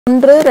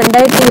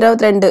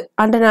1/2022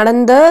 அன்று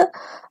நடந்த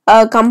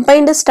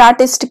combined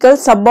statistical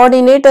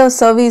subordinate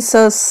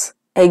services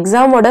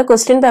எக்ஸாமோட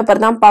question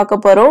paper தான்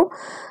பார்க்க போறோம்.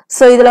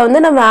 ஸோ இதில் வந்து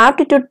நம்ம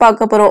ஆப்டிடியூட்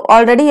பார்க்க போகிறோம்.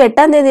 ஆல்ரெடி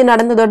 8ஆம் தேதி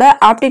நடந்ததோட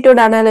ஆப்டிடியூட்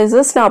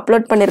அனாலிசிஸ் நான்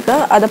அப்லோட்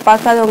பண்ணியிருக்கேன். அதை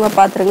பார்க்காதவங்க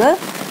பார்த்துருங்க.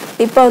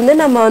 இப்போ வந்து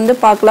நம்ம வந்து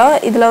பார்க்கலாம்.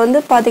 இதில் வந்து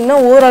பார்த்தீங்கன்னா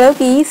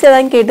ஓரளவுக்கு ஈஸியாக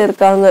தான்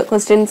கேட்டுருக்காங்க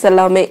கொஸ்டின்ஸ்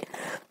எல்லாமே.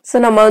 ஸோ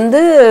நம்ம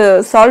வந்து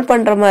சால்வ்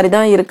பண்ணுற மாதிரி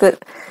தான் இருக்குது.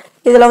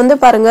 இதில் வந்து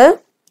பாருங்கள்,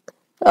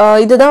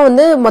 இதுதான்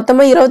வந்து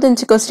மொத்தமாக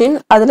 25 கொஸ்டின்.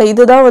 அதில்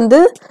இதுதான் வந்து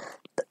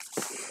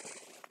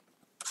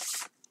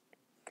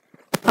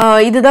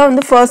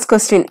ஃபர்ஸ்ட்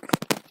கொஸ்டின்.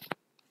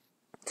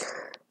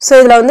 ஸோ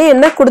இதில் வந்து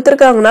என்ன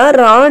கொடுத்துருக்காங்கன்னா,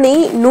 ராணி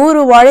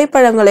 100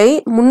 வாழைப்பழங்களை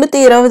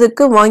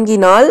 320க்கு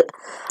வாங்கினால்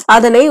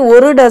அதனை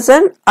 1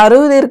 டசன்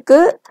 60ற்கு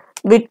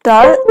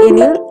விற்றால்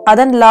எனில்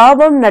அதன்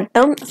லாபம்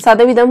நட்டம்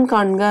சதவீதம்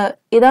காண்க.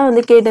 இதான்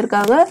வந்து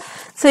கேட்டிருக்காங்க.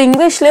 ஸோ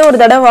இங்கிலீஷ்லேயும் ஒரு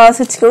தடவை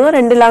வாசிச்சுக்கோங்க.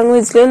 2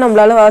 லாங்குவேஜ்லேயும்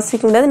நம்மளால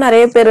வாசிக்க முடியாது.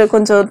 நிறைய பேர்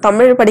கொஞ்சம்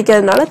தமிழ்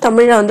படிக்கிறதுனால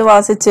தமிழை வந்து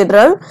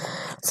வாசிச்சிடுறேன்.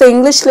 ஸோ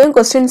இங்கிலீஷ்லேயும்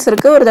கொஸ்டின்ஸ்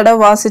இருக்குது, ஒரு தடவை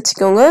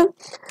வாசிச்சுக்கோங்க.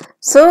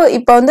 ஸோ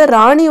இப்போ வந்து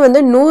ராணி வந்து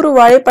 100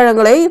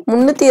 வாழைப்பழங்களை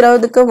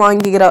 320க்கு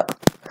வாங்குகிறார்.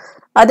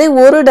 அதே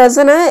 1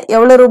 டசனை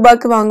எவ்வளோ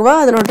ரூபாய்க்கு வாங்குவா,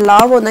 அதனோட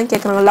லாபம் தான்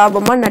கேட்குறாங்க.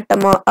 லாபமா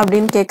நட்டமா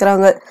அப்படின்னு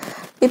கேட்குறாங்க.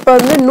 இப்போ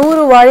வந்து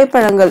 100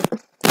 வாழைப்பழங்கள்,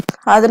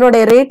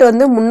 அதனுடைய ரேட்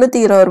வந்து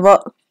 320 ரூபா.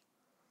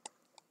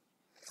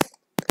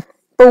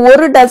 இப்போ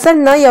 1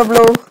 டசன்னா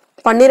எவ்வளோ,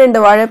 12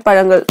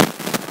 வாழைப்பழங்கள்.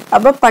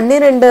 அப்போ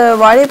 12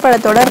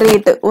 வாழைப்பழத்தோட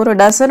ரேட்டு, ஒரு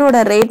டசனோட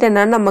ரேட்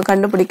என்னன்னு நம்ம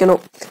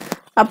கண்டுபிடிக்கணும்.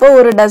 அப்போ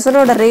ஒரு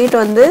டசனோட ரேட்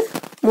வந்து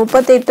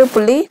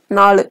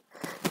 38.4.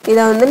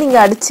 இதை வந்து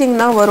நீங்கள்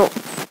அடிச்சிங்கன்னா வரும்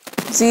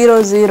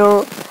 00,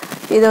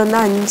 இது வந்து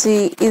 5,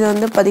 இது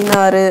வந்து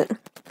 16,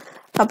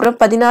 அப்புறம்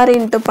 16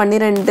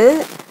 ×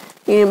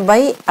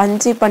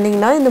 12/5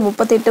 பண்ணிங்கன்னா இந்த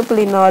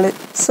 38.4.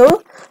 ஸோ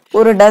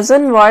ஒரு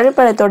டசன்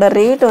வாழைப்பழத்தோட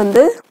ரேட்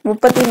வந்து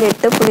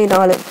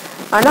 38.4.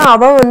 ஆனால்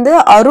அவன் வந்து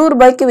 60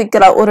 ரூபாய்க்கு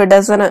விற்கிறா ஒரு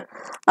டசனை.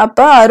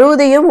 அப்போ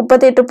 60ஐயும்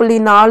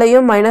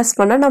 38.4ஐயும் மைனஸ்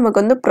பண்ணால்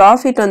நமக்கு வந்து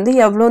ப்ராஃபிட் வந்து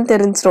எவ்வளோன்னு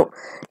தெரிஞ்சிடும்.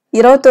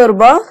 21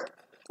 ரூபா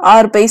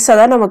 6 பைசா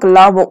தான் நமக்கு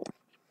லாபம்.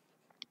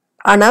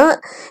 ஆனால்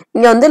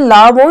இங்கே வந்து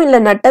லாபம் இல்லை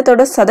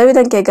நட்டத்தோட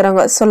சதவீதம்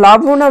கேட்குறாங்க. ஸோ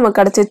லாபம் நமக்கு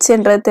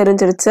கிடச்சிச்சுன்றது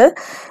தெரிஞ்சிருச்சு.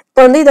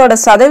 இப்போ வந்து இதோட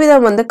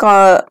சதவீதம் வந்து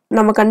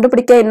நம்ம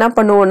கண்டுபிடிக்க என்ன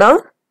பண்ணுவோம்னா,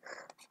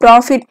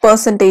 profit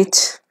percentage,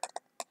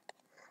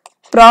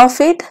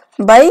 profit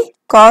by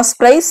cost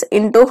price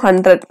into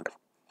 100,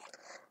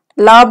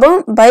 லாபம்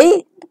பை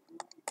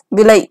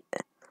விலை,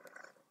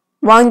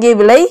 வாங்கிய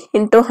விலை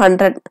இன்டூ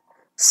 100.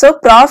 ஸோ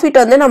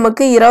ப்ராஃபிட் வந்து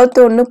நமக்கு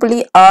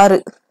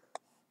 21.6.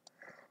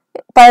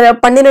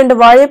 12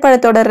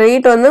 வாழைப்பழத்தோட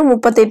ரேட் வந்து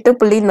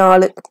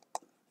 38.4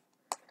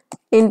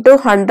 இன்டூ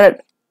 100.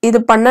 இது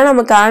பண்ணால்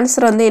நமக்கு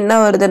ஆன்சர் வந்து என்ன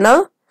வருதுன்னா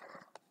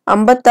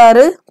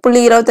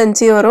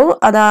 56.25 வரும்.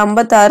 அதை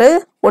 56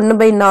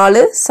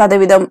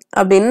 1/4%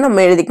 அப்படின்னு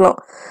நம்ம எழுதிக்கலாம்.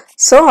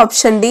 ஸோ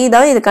ஆப்ஷன் டி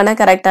தான் இதுக்கான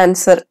கரெக்ட்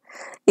ஆன்சர்.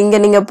 இங்கே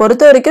நீங்கள்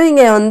பொறுத்த வரைக்கும்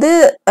இங்கே வந்து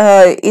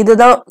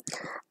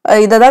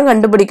இதை தான்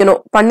கண்டுபிடிக்கணும்.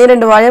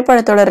 12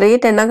 வாழைப்பழத்தோட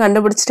ரேட் என்ன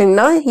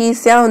கண்டுபிடிச்சிட்டிங்கன்னா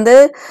ஈஸியாக வந்து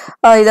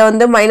இதை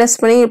வந்து மைனஸ்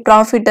பண்ணி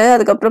ப்ராஃபிட்டு,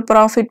 அதுக்கப்புறம்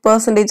ப்ராஃபிட்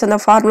பர்சன்டேஜ் அந்த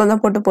ஃபார்முலா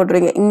தான்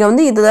போட்டுருவீங்க. இங்கே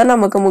வந்து இதுதான்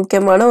நமக்கு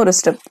முக்கியமான ஒரு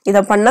ஸ்டெப்.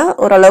 இதை பண்ணால்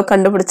ஓரளவு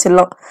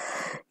கண்டுபிடிச்சிடலாம்.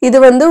 இது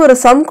வந்து ஒரு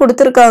சம்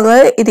கொடுத்துருக்காங்க.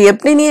 இது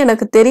எப்படின்னு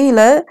எனக்கு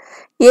தெரியல.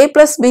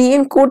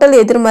 a+b-யின் கூட்டல்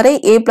எதிர்மறை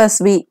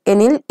a+b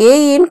எனில்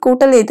a-யின்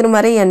கூட்டல்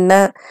எதிர்மறை என்ன?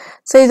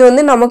 ஸோ இது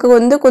வந்து நமக்கு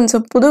வந்து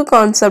கொஞ்சம் புது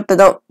கான்செப்ட்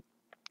தான்.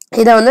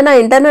 இதை வந்து நான்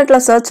இன்டர்நெட்ல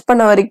சர்ச்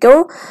பண்ண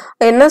வரைக்கும்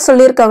என்ன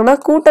சொல்லியிருக்காங்கன்னா,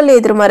 கூட்டல்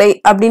எதிர்மறை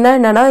அப்படின்னா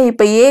என்னன்னா,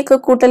 இப்போ ஏக்கு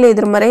கூட்டல்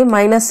எதிர்மறை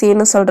 -a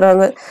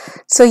சொல்றாங்க.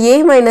 ஸோ a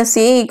 - a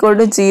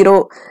 = 0,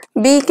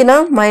 பிக்குனா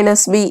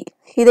 -b,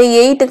 இதை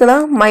 8க்குனா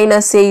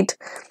 -8.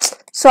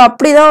 ஸோ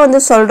அப்படிதான் வந்து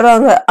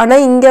சொல்றாங்க.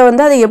 ஆனால் இங்கே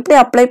வந்து அதை எப்படி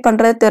அப்ளை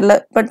பண்ணுறது தெரியல.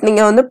 பட்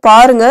நீங்கள் வந்து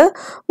பாருங்க,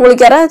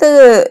 உங்களுக்கு யாராவது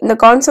இந்த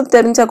கான்செப்ட்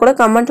தெரிஞ்சா கூட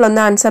கமெண்ட்ல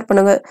வந்து ஆன்சர்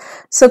பண்ணுங்க.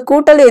 ஸோ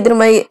கூட்டல்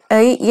எதிர்மறை,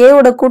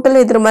 ஏவோட கூட்டல்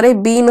எதிர்மறை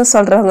பின்னு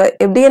சொல்றாங்க.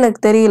 எப்படி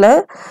எனக்கு தெரியல.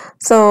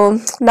 ஸோ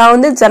நான்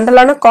வந்து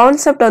ஜென்ரலான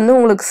கான்செப்ட் வந்து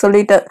உங்களுக்கு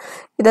சொல்லிட்டேன்.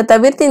 இதை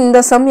தவிர்த்து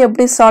இந்த சம்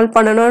எப்படி சால்வ்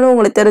பண்ணணும்னு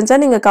உங்களுக்கு தெரிஞ்சா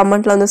நீங்க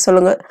கமெண்ட்ல வந்து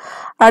சொல்லுங்க.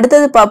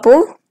 அடுத்தது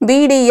பார்ப்போம்.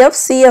 BDF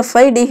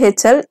CFI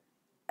DHL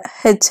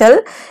HL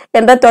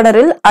என்ற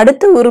தொடரில்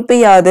அடுத்த உறுப்பு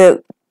யாது?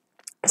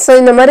 ஸோ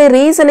இந்த மாதிரி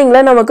ரீசனிங்ல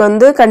நமக்கு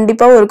வந்து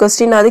கண்டிப்பா ஒரு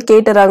கொஸ்டின் அது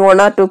கேட்டுறாங்க,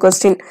 1 or 2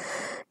 கொஸ்டின்.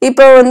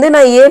 இப்போ வந்து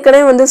நான்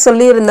ஏற்கனவே வந்து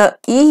சொல்லியிருந்தேன்,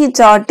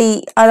 EHRT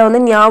அதை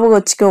வந்து ஞாபகம்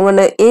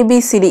வச்சுக்கோங்கன்னு.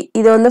 ABCD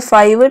இது வந்து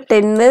 5,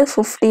 10,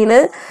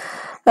 15,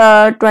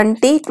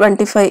 20,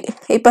 25.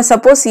 இப்போ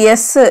சப்போஸ்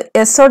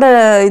எஸ்ஸோட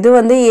இது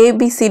வந்து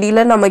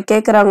ABCDல நம்ம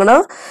கேட்குறாங்கன்னா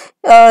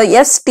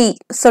ST,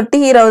 ஸோ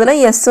T 20னா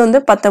S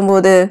வந்து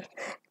 19,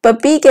 இப்போ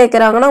P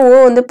கேட்குறாங்கன்னா O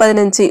வந்து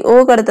 15,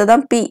 ஓக்கு அடுத்து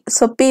தான் P,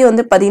 ஸோ P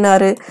வந்து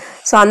 16.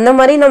 ஸோ அந்த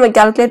மாதிரி நம்ம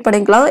கால்குலேட்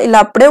பண்ணிக்கலாம். இல்லை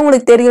அப்படியே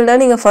உங்களுக்கு தெரியலன்னா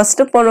நீங்கள்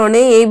ஃபர்ஸ்ட்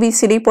போனோடனே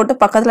ABCD போட்டு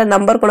பக்கத்தில்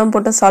நம்பர் கூட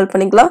போட்டு சால்வ்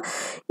பண்ணிக்கலாம்.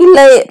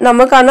 இல்லை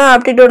நமக்கான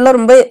ஆப்டிடியூட்ல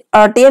ரொம்ப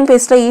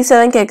TNPSC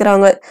ஈஸியாக தான்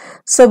கேட்குறாங்க.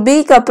 ஸோ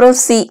Bக்கு அப்புறம்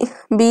C,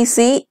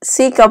 BC,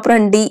 Cக்கு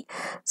அப்புறம் D,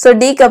 ஸோ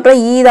Dக்கு அப்புறம்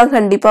E தான்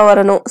கண்டிப்பாக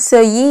வரணும்.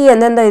 ஸோ E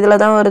எந்தெந்த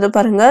இதில் தான் வருது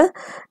பாருங்க,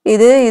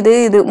 இது இது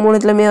இது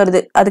மூணுத்துலையுமே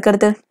வருது.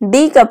 அதுக்கடுத்து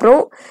Dக்கு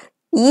அப்புறம்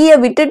E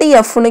விட்டுட்டு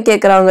Fன்னு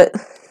கேட்குறாங்க.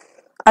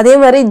 அதே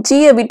மாதிரி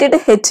Gயை விட்டுட்டு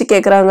H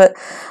கேட்குறாங்க.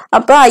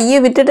 அப்போ ஐயை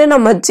விட்டுட்டு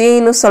நம்ம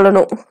Jன்னு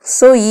சொல்லணும்.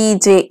 So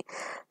EJ.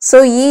 ஸோ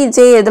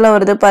EJ எதில்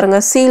வருது பாருங்க,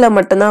 Cல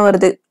மட்டும்தான்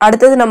வருது.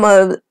 அடுத்தது நம்ம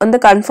வந்து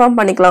கன்ஃபார்ம்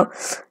பண்ணிக்கலாம்.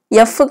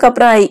 Fக்கு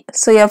அப்புறம் I,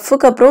 ஸோ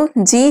Fக்கு அப்புறம்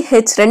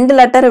GH 2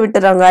 லெட்டரை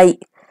விட்டுறாங்க I,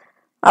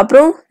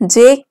 அப்புறம்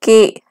JK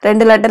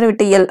 2 லெட்டரை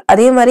விட்டு L,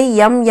 அதே மாதிரி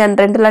MN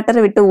 2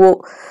 லெட்டரை விட்டு O.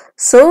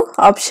 ஸோ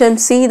ஆப்ஷன்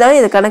C தான்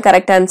இதுக்கான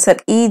கரெக்ட் ஆன்சர்,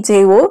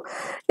 EJO.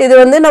 இது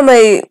வந்து நம்ம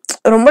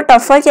ரொம்ப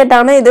டஃப்பாக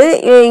கேட்டாங்கன்னா இது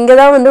இங்கே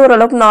தான் வந்து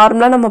ஓரளவுக்கு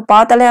நார்மலாக நம்ம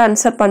பார்த்தாலே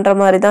ஆன்சர் பண்ணுற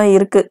மாதிரி தான்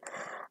இருக்கு.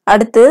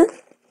 அடுத்து,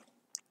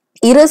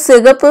 இரு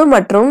சிகப்பு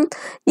மற்றும்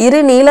இரு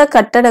நீல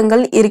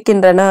கட்டடங்கள்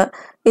இருக்கின்றன.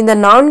 இந்த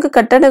 4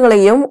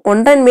 கட்டடங்களையும்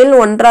ஒன்றன் மேல்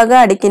ஒன்றாக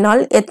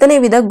அடுக்கினால் எத்தனை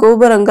வித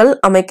கோபுரங்கள்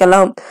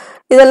அமைக்கலாம்?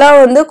 இதெல்லாம்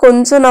வந்து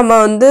கொஞ்சம் நம்ம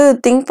வந்து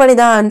திங்க் பண்ணி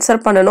தான்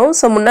ஆன்சர் பண்ணணும்.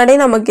 ஸோ முன்னாடியே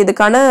நமக்கு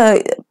இதுக்கான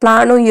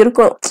பிளானும்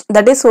இருக்கும்,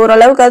 தட் இஸ்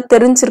ஓரளவுக்கு அது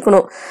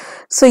தெரிஞ்சிருக்கணும்.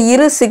 ஸோ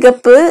இரு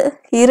சிகப்பு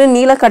இரு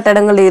நீல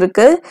கட்டடங்கள்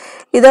இருக்கு,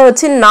 இதை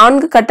வச்சு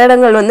 4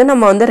 கட்டடங்கள் வந்து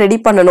நம்ம வந்து ரெடி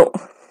பண்ணணும்,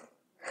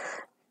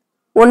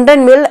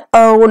 ஒன்றன் மேல்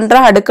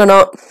ஒன்றா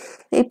அடுக்கணும்.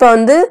 இப்போ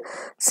வந்து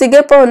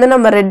சிகப்பை வந்து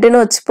நம்ம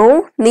ரெட்டுன்னு வச்சுப்போம்,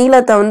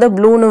 நீலத்தை வந்து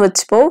ப்ளூன்னு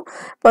வச்சுப்போம்.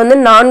 இப்போ வந்து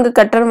 4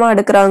 கட்டடமாக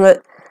அடுக்குறாங்க.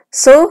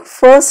 ஸோ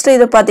ஃபர்ஸ்ட்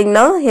இது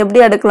பார்த்தீங்கன்னா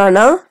எப்படி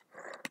அடுக்கலாம்னா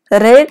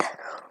ரெட்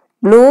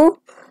ப்ளூ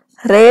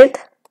ரெட்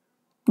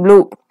ப்ளூ,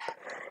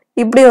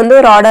 இப்படி வந்து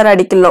ஒரு ஆர்டர்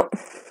அடிக்கலாம்.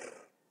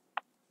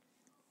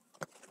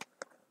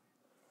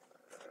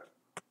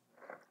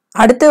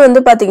 அடுத்து வந்து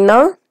பார்த்தீங்கன்னா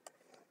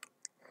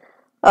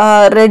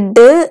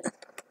ரெட்டு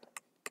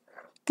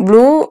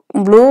ப்ளூ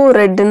ப்ளூ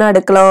ரெட்டுன்னு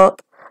அடுக்கலாம்.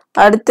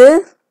 அடுத்து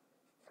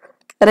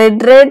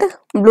ரெட் ரெட்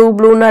ப்ளூ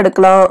ப்ளூன்னு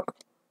அடுக்கலாம்.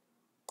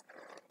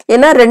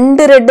 ஏன்னா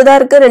 2 ரெட்டு தான்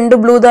இருக்கு, 2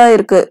 ப்ளூ தான்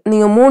இருக்கு.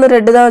 நீங்க 3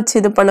 ரெட்டு தான் வச்சு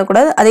இது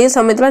பண்ணக்கூடாது. அதே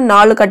சமயத்துல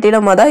 4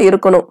 கட்டிடமா தான்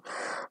இருக்கணும்.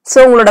 ஸோ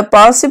உங்களோட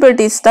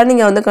பாசிபிலிட்டிஸ் தான்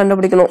நீங்க வந்து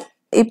கண்டுபிடிக்கணும்.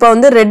 இப்போ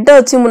வந்து ரெட்டை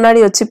வச்சு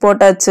முன்னாடி வச்சு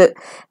போட்டாச்சு.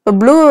 இப்போ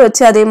ப்ளூ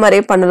வச்சு அதே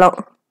மாதிரியே பண்ணலாம்.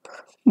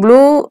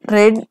 ப்ளூ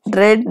ரெட்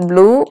ரெட்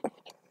ப்ளூ,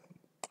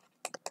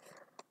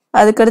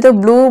 அதுக்கடுத்து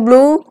ப்ளூ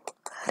ப்ளூ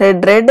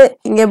ரெட் ரெட்.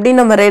 இங்க எப்படி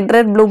நம்ம ரெட்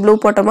ரெட் ப்ளூ ப்ளூ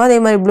போட்டோமோ அதே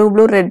மாதிரி ப்ளூ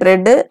ப்ளூ ரெட்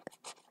ரெட்.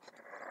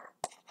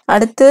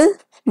 அடுத்து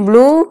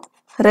blue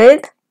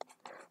red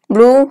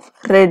blue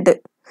red.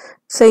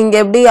 So இங்க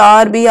எப்படி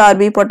ஆர்பி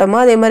ஆர்பி போட்டோமோ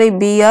அதே மாதிரி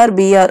பிஆர்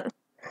பிஆர்.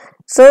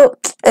 ஸோ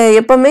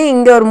எப்பவுமே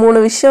இங்க ஒரு 3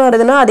 விஷயம்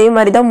வருதுன்னா அதே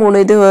மாதிரி தான்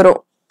 3 இது வரும்.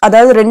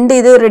 அதாவது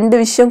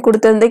 2 விஷயம்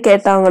கொடுத்துருந்து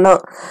கேட்டாங்கன்னா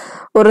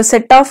ஒரு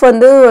செட் ஆஃப்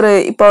வந்து ஒரு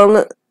இப்போ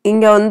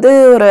இங்க வந்து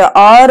ஒரு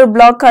 6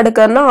 பிளாக்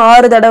அடுக்கறனா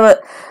 6 தடவை.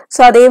 ஸோ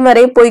அதே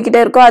மாதிரியே போய்கிட்டே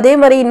இருக்கும். அதே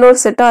மாதிரி இன்னொரு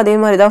செட்டும் அதே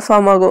மாதிரி தான்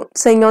ஃபார்ம் ஆகும்.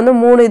 ஸோ இங்க வந்து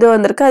 3 இது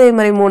வந்திருக்கு, அதே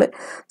மாதிரி 3.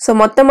 ஸோ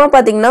மொத்தமா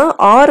பாத்தீங்கன்னா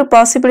 6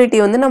 பாசிபிலிட்டி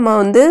வந்து நம்ம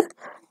வந்து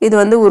இது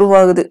வந்து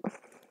உருவாகுது.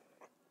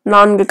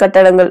 4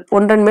 கட்டடங்கள்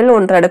ஒன்றன் மேல்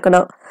ஒன்று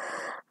அடுக்கணும்.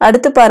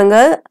 அடுத்து பாருங்க,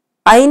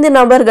 5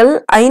 நபர்கள்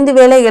 5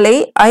 வேலைகளை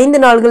 5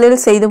 நாட்களில்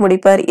செய்து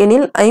முடிப்பர்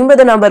எனில்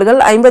 50 நபர்கள்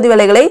 50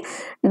 வேலைகளை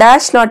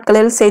டேஷ்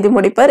நாட்களில் செய்து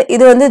முடிப்பர்.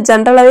 இது வந்து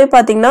ஜென்ரலாவே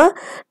பாத்தீங்கன்னா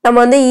நம்ம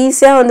வந்து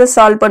ஈஸியா வந்து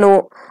சால்வ்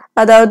பண்ணுவோம்.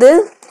 அதாவது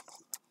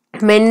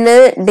மென்னு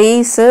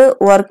டேஸ்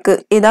ஒர்க்,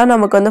 இதான்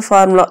நமக்கு வந்து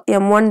formula.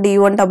 M1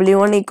 D1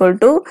 W1 equal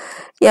to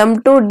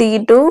M2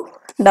 D2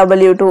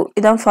 W2,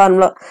 இதான்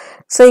ஃபார்முலா.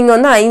 ஸோ இங்க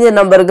வந்து 5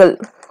 நபர்கள்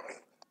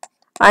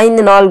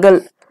 5 நாள்கள்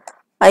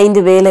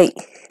 5 வேலை,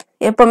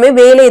 எப்பவுமே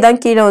வேலை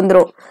தான் கீழே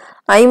வந்துடும்.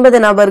 50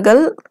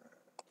 நபர்கள்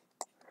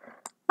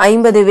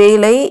 50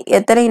 வேலை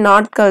எத்தனை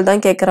நாட்கள்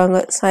தான் கேட்குறாங்க.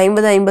 So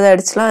 50 50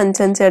 அடிச்சலாம்,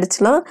 5 5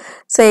 அடிச்சலாம்.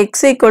 So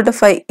x equal to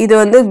 5. இது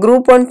வந்து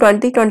குரூப் 1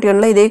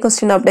 2021 இதே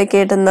கொஸ்டின் அப்படியே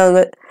கேட்டிருந்தாங்க.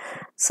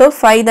 ஸோ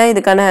 5 தான்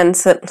இதுக்கான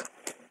ஆன்சர்.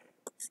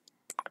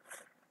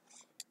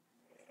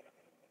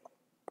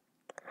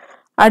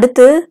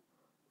 அடுத்து,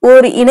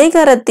 ஒரு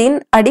இணைகரத்தின்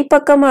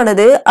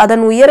அடிப்பக்கமானது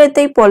அதன்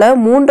உயரத்தை போல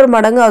 3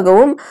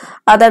 மடங்காகவும்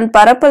அதன்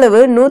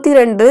பரப்பளவு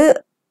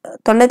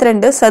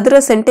 192 சதுர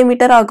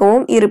சென்டிமீட்டர்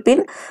ஆகவும்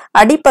இருப்பின்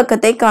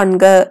அடிப்பக்கத்தை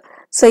காண்க.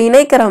 ஸோ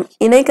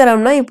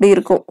இணைகரம்னா இப்படி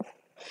இருக்கும்,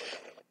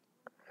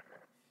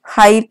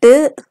 height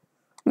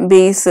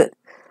base.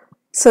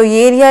 So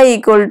area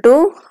equal to,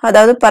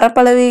 அதாவது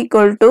பரப்பளவு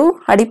ஈக்குவல் டு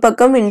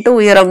அடிப்பக்கம் இன்ட்டு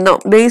உயரம் தான்,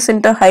 பேஸ்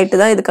இன்ட்டு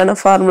ஹைட்டு தான் இதுக்கான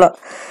ஃபார்முலா.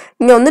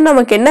 இங்க வந்து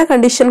நமக்கு என்ன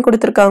கண்டிஷன்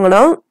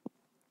கொடுத்துருக்காங்கன்னா,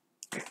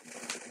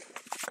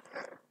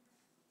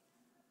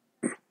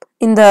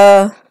 இந்த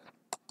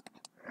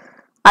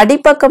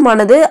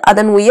அடிப்பக்கமானது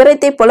அதன்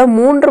உயரத்தை போல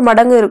 3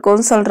 மடங்கு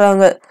இருக்கும்னு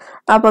சொல்றாங்க.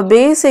 அப்ப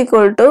பேஸ்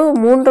ஈக்குவல் டு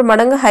 3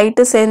 மடங்கு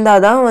ஹைட்டு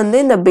சேர்ந்தாதான் வந்து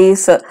இந்த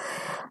பேஸ்.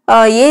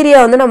 ஏரியா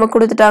வந்து நம்ம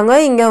கொடுத்துட்டாங்க,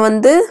 இங்க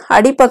வந்து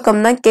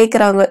அடிப்பக்கம் தான்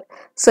கேட்குறாங்க.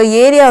 ஸோ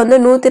ஏரியா வந்து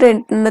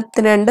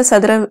 192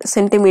 சதுர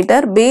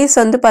சென்டிமீட்டர். பேஸ்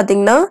வந்து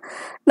பார்த்தீங்கன்னா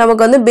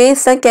நமக்கு வந்து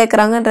பேஸ் தான்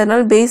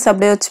கேட்குறாங்கன்றதுனால பேஸ்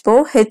அப்படியே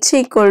வச்சுப்போம். h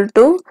ஈக்குவல்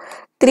டு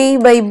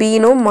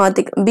 3/b-னும்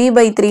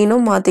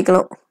b/3-னும்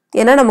மாற்றிக்கலாம்.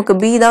 ஏன்னா நமக்கு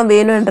b தான்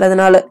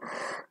வேணுன்றதுனால.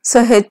 So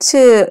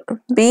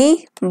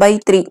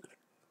b/3.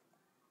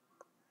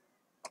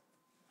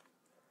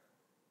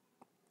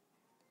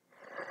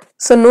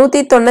 So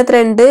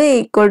 192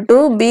 equal to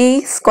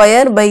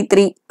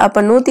b²/3. அப்போ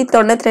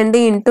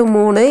 192 ×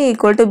 3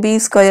 ஈக்குவல் டு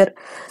b².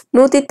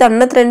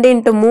 192 ×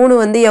 3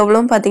 வந்து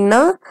எவ்வளோன்னு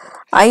பார்த்தீங்கன்னா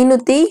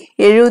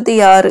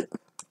 576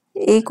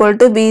 ஈக்குவல்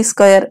டு b².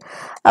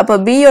 அப்போ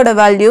b-யோட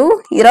வேல்யூ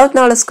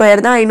 24²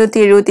 தான்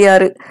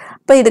 576.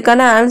 இப்போ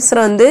இதுக்கான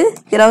ஆன்சர் வந்து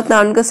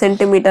 24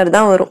 சென்டிமீட்டர்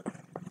தான் வரும்.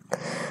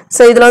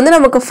 ஸோ இதில் வந்து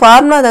நமக்கு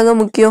ஃபார்முலா தாங்க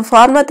முக்கியம்.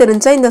 ஃபார்முலா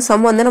தெரிஞ்சால் இந்த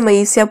சம் வந்து நம்ம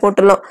ஈஸியாக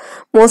போட்டுடலாம்.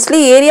 மோஸ்ட்லி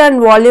ஏரியா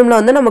அண்ட் வால்யூமில்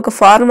வந்து நமக்கு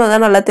ஃபார்முலா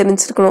தான் நல்லா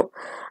தெரிஞ்சிருக்கணும்.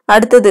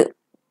 அடுத்தது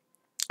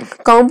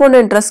காம்பவுண்ட்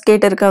இன்ட்ரெஸ்ட்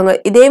கேட்டிருக்காங்க.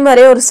 இதே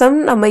மாதிரியே ஒரு சம்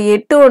நம்ம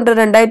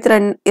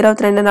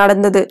 8/1/2022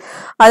 நடந்தது.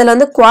 அதில்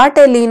வந்து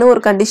குவார்டர்லின்னு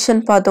ஒரு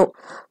கண்டிஷன் பார்த்தோம்.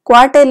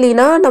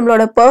 குவார்டர்லினா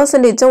நம்மளோட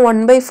பர்சன்டேஜும்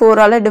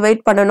 1/4ஆல்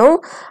டிவைட் பண்ணணும்.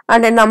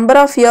 அண்ட் நம்பர்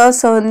ஆஃப்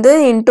இயர்ஸை வந்து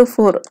இன்ட்டு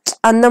 4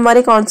 அந்த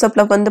மாதிரி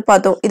கான்செப்டில் வந்து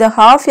பார்த்தோம். இதை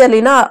ஹாஃப்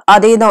இயர்லினா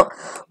அதே தான்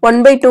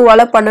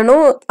 1/2ஆல்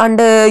பண்ணணும்.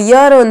 அண்டு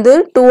இயர் வந்து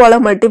 2ஆல்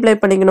மல்டிப்ளை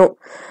பண்ணிக்கணும்.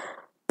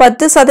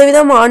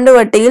 10% ஆண்டு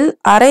வட்டியில்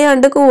அரை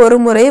ஆண்டுக்கு ஒரு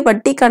முறை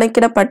வட்டி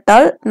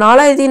கணக்கிடப்பட்டால்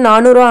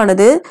 4400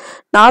 ஆனது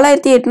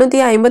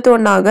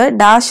 4851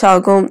 டேஷ்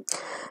ஆகும்.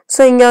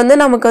 ஸோ இங்கே வந்து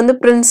நமக்கு வந்து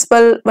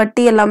பிரின்சிபல்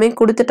வட்டி எல்லாமே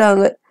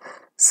கொடுத்துட்டாங்க.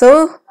 ஸோ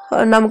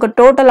நமக்கு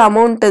டோட்டல்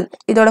அமௌண்ட்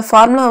இதோட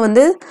ஃபார்முலா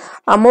வந்து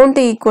amount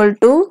equal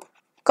to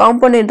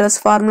compound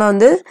interest formula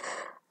வந்து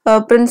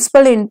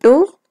principal into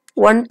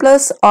 1 +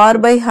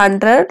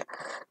 r/100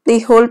 the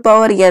whole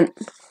power n.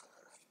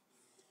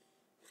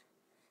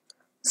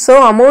 So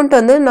amount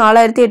வந்து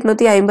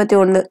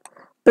 4851,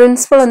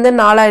 பிரின்சிபல் வந்து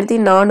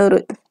 4400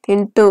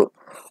 இன்ட்டு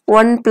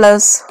 1 +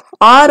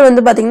 r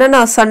வந்து பார்த்தீங்கன்னா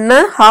நான்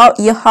சொன்னேன்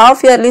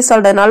ஹாஃப் இயர்லி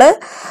சொல்கிறதுனால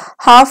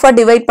ஹாஃபாக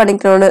டிவைட்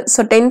பண்ணிக்கணும்னு. ஸோ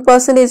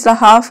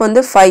 10%ல் ஹாஃப்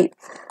வந்து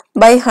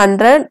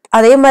 5/100.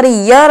 அதே மாதிரி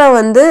இயரை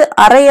வந்து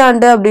அரை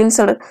ஆண்டு அப்படின்னு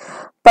சொல்கிறேன்.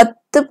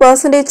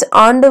 10%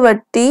 ஆண்டு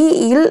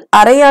வட்டியில்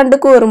அரை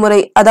ஆண்டுக்கு ஒரு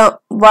முறை. அதான்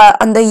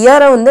அந்த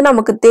இயரை வந்து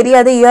நமக்கு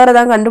தெரியாது, இயரை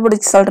தான்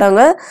கண்டுபிடிச்சு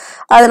சொல்கிறாங்க.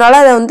 அதனால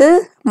அதை வந்து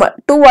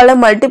 2ஆல்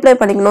மல்டிப்ளை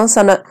பண்ணிக்கணும்னு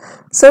சொன்னேன்.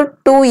 So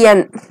 2n.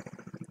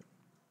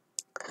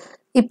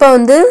 இப்போ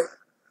வந்து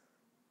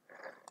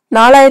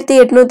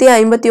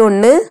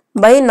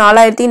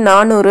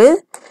 4851/4400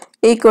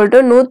 equal to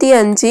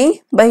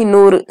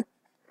 105/100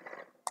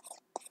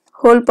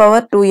 whole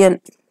power 2n.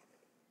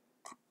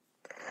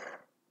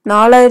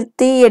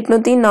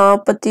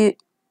 4851/4400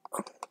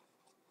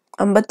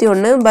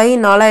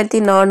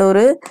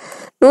 105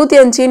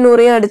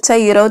 100 அடிச்சா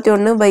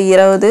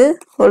 21/20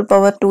 ஹோல்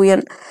பவர்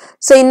 2n.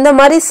 ஸோ இந்த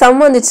மாதிரி சம்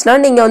வந்துச்சுன்னா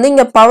நீங்கள் வந்து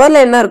இங்கே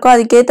பவரில் என்ன இருக்கோ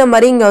அதுக்கேற்ற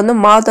மாதிரி இங்கே வந்து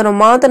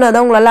மாற்றினா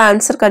தான் உங்களால்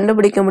ஆன்சர்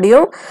கண்டுபிடிக்க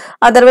முடியும்.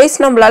 அதர்வைஸ்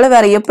நம்மளால்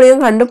வேறு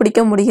எப்படியும்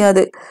கண்டுபிடிக்க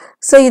முடியாது.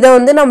 ஸோ இதை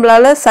வந்து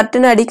நம்மளால்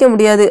சட்டுன்னு அடிக்க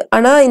முடியாது.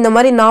 ஆனால் இந்த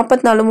மாதிரி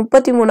 44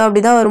 33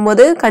 அப்படி தான்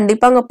வரும்போது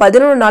கண்டிப்பாக அங்கே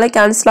 11 நாளைக்கு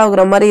கேன்சல்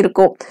ஆகுற மாதிரி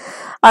இருக்கும்.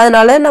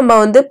 அதனால நம்ம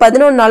வந்து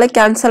 11 நாளைக்கு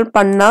கேன்சல்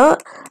பண்ணால்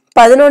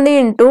 11 ×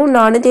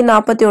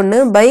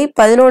 441/11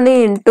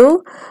 ×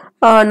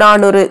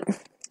 400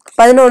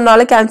 11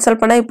 நாளைக்கு கேன்சல்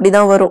பண்ணால் இப்படி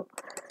தான் வரும்.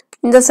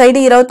 இந்த side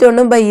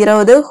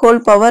 21/20 whole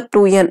power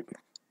 2n.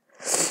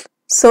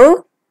 So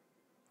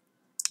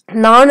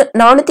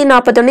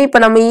 441 இப்போ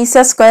நம்ம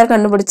ஈஸியாக ஸ்கொயர்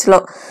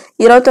கண்டுபிடிச்சலாம்.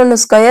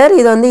 21²,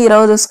 இது வந்து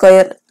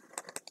 20²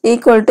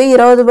 equal to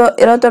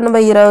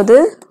 21/20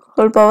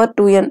 whole power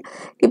 2n.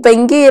 இப்போ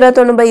இங்கேயும்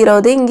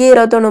 21/20 இங்கேயும்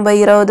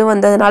 21/20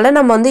 வந்ததுனால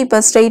நம்ம வந்து இப்போ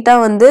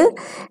ஸ்ட்ரெயிட்டாக வந்து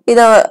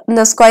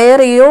இந்த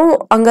ஸ்கொயரையும்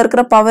அங்கே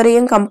இருக்கிற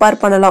பவரையும்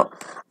கம்பேர் பண்ணலாம்.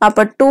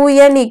 அப்போ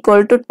 2n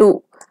ஈக்குவல் டு 2.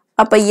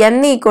 அப்போ n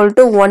ஈக்குவல்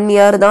டு 1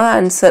 இயர் தான்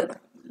ஆன்சர்.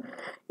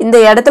 இந்த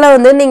இடத்துல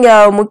வந்து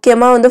நீங்கள்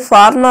முக்கியமாக வந்து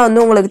ஃபார்முலா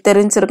வந்து உங்களுக்கு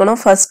தெரிஞ்சிருக்கணும்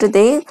ஃபர்ஸ்ட்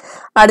திங்.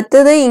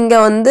 அடுத்தது இங்கே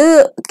வந்து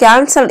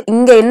கேன்சல்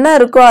இங்கே என்ன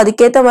இருக்கோ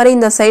அதுக்கேற்ற மாதிரி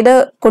இந்த சைடை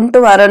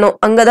கொண்டு வரணும்.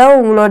 அங்கே தான்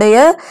உங்களுடைய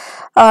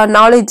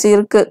நாலேஜ்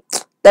இருக்குது.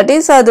 தட்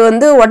இஸ் அது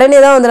வந்து உடனே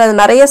தான்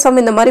வந்துடும். நிறைய சம்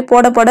இந்த மாதிரி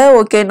போட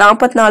ஓகே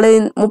 44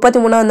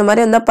 33 அந்த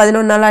மாதிரி வந்தால்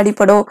 11 நாள்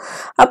அடிப்படும்.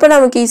 அப்போ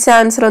நமக்கு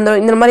ஈஸியாக ஆன்சர்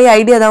வந்துடும். இந்த மாதிரி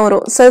ஐடியா தான்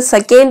வரும். ஸோ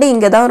செகண்டு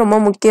இங்கே தான் ரொம்ப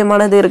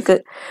முக்கியமானது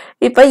இருக்குது.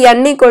 இப்போ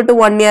n equal to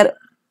 1 year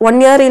 1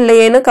 year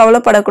இல்லையேன்னு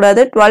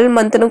கவலைப்படக்கூடாது. 12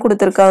 மந்த்னு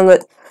கொடுத்துருக்காங்க.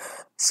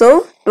 ஸோ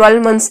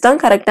 12 மந்த்ஸ்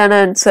தான் கரெக்டான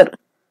ஆன்சர்.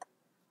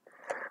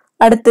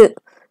 அடுத்து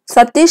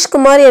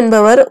சதீஷ்குமார்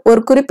என்பவர்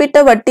ஒரு குறிப்பிட்ட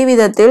வட்டி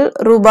விதத்தில்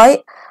ரூபாய்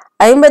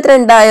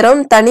 52,000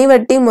 தனி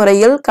வட்டி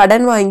முறையில்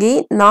கடன் வாங்கி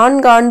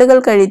 4 ஆண்டுகள்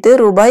கழித்து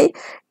ரூபாய்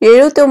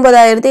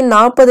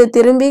 79,040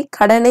 திரும்பி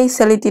கடனை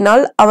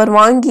செலுத்தினால் அவர்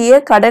வாங்கிய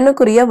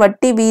கடனுக்குரிய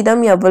வட்டி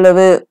வீதம்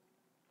எவ்வளவு?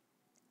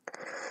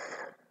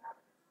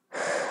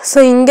 ஸோ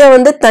இங்கே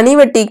வந்து தனி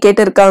வட்டி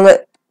கேட்டிருக்காங்க.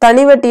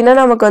 தனி வட்டினா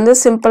நமக்கு வந்து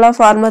சிம்பிளாக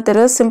ஃபார்முலா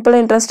தெரியும். Simple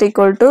interest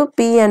equal to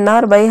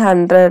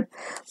PNR/100.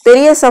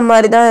 பெரிய சம்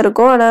மாதிரி தான்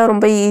இருக்கும், ஆனால்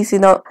ரொம்ப ஈஸி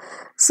தான்.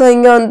 ஸோ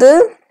இங்கே வந்து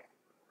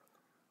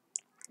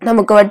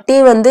நமக்கு வட்டி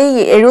வந்து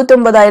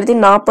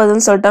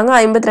 79,040ன்னு சொல்லிட்டாங்க,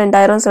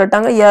 52,000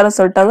 சொல்லிட்டாங்க, இயர்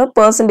சொல்லிட்டாங்க,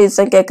 பெர்சன்டேஜ்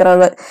தான்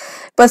கேட்குறாங்க.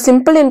 இப்போ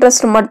சிம்பிள்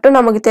இன்ட்ரெஸ்ட் மட்டும்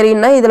நமக்கு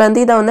தெரியும்னா இதுல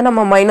இருந்து இதை வந்து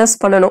நம்ம மைனஸ்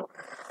பண்ணணும்.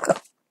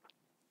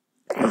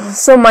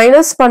 ஸோ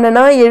மைனஸ்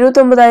பண்ணனா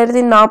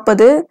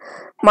 79,040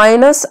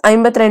 மைனஸ்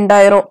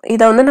 52,000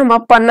 இதை வந்து நம்ம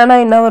பண்ணனா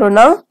என்ன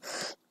வரும்னா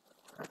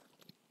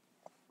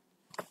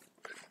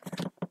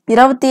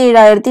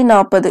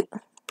 27,040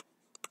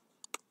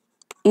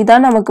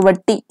 இதான் நமக்கு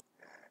வட்டி.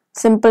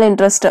 சிம்பிள்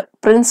இன்ட்ரெஸ்ட்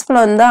பிரின்சிபல்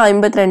வந்து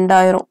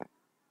 52,000,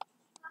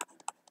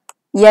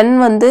 n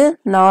வந்து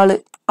 4,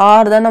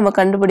 r தான் நம்ம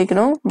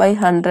கண்டுபிடிக்கணும் by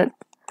 100.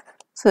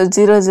 ஸோ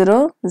 0 0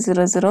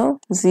 0 0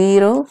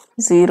 0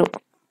 0.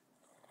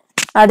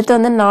 அடுத்து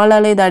வந்து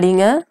 4ஆல இது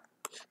அடிங்க.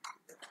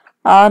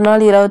 6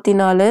 நாள்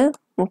 24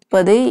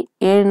 30,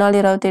 7 நாள்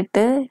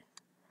 28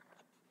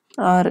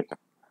 6.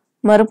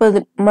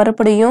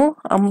 மறுபடியும்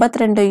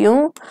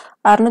 52யும்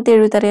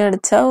 676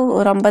 அடிச்சா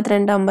ஒரு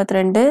 52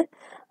 52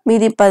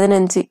 மீதி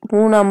 15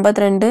 3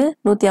 52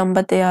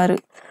 156.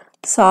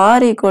 So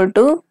r equal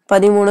to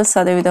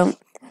 13%.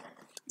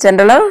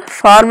 ஜென்ரலாக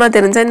ஃபார்முலா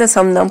தெரிஞ்சால் இந்த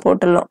சம் தான்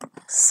போட்டுடலாம்.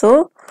 ஸோ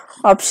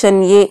ஆப்ஷன்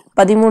ஏ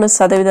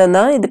 13%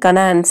 தான் இதுக்கான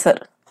ஆன்சர்.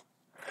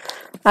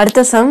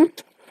 அடுத்த சம்,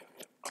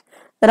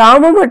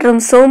 ராமு மற்றும்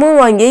சோமு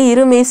வாங்கிய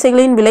இரு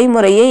மேசைகளின் விலை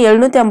முறையே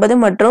 750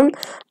 மற்றும்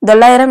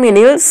 900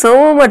 எனில்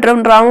சோமு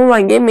மற்றும் ராமு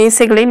வாங்கிய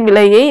மேசைகளின்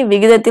விலையை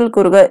விகிதத்தில்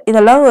கூறுக.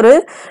 இதெல்லாம் ஒரு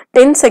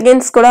 10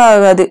 செகண்ட்ஸ் கூட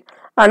ஆகாது.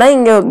 ஆனா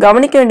இங்க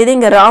கவனிக்க வேண்டியது,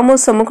 இங்க ராமு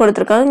சோமு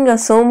கொடுத்துருக்காங்க, இங்க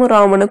சோமு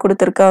ராமுன்னு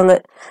கொடுத்துருக்காங்க.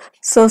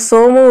 ஸோ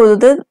சோமு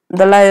இது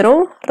 900,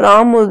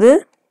 ராமு இது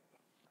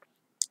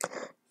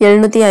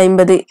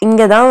 750.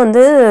 இங்க தான்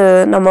வந்து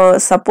நம்ம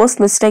சப்போஸ்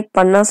மிஸ்டேக்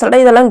பண்ணா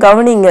சொல்ல, இதெல்லாம்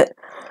கவனிங்க.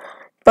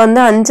 இப்போ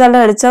வந்து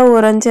 5ஆல அடிச்சா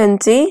ஒரு 5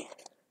 5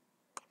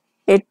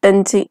 8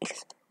 5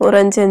 ஒரு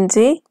 5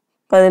 5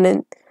 15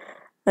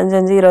 5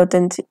 5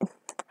 25.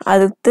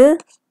 அடுத்து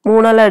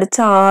 3ஆல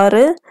அடிச்சா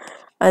 6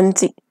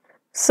 5.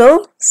 ஸோ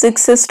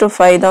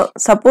 6:5 தான்.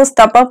 சப்போஸ்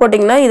தப்பா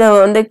போட்டிங்கன்னா இதை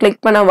வந்து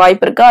கிளிக் பண்ண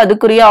வாய்ப்பு இருக்கு.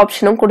 அதுக்குரிய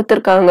ஆப்ஷனும்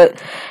கொடுத்துருக்காங்க.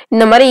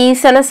 இந்த மாதிரி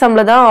ஈஸியான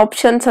சம்ல தான்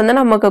ஆப்ஷன்ஸ் வந்து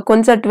நமக்கு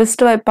கொஞ்சம்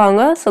ட்விஸ்ட்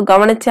வைப்பாங்க. ஸோ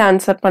கவனிச்சு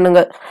ஆன்சர்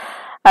பண்ணுங்க.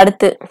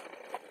 அடுத்து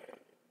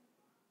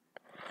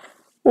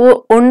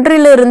 1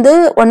 to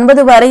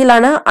 9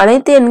 வரையிலான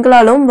அனைத்து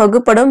எண்களாலும்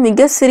வகுப்படும்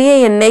மிக சிறிய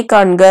எண்ணை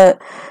காண்க.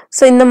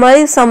 ஸோ இந்த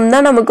மாதிரி சம்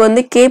தான் நமக்கு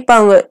வந்து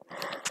கேட்பாங்க.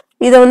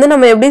 இதை வந்து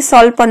நம்ம எப்படி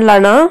சால்வ்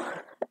பண்ணலாம்னா,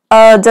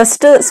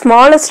 ஜஸ்ட்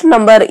ஸ்மாலஸ்ட்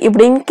நம்பர்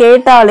இப்படின்னு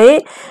கேட்டாலே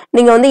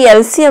நீங்க வந்து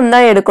எல்சிஎம்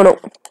தான் எடுக்கணும்.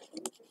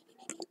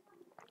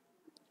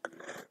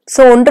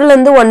 ஸோ 1 to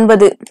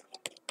 9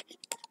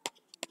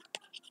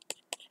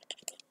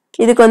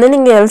 இதுக்கு வந்து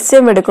நீங்க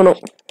எல்சிஎம்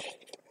எடுக்கணும்.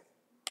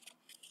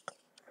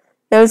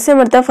 எல்சிஎம்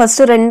எடுத்தா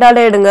ஃபர்ஸ்ட்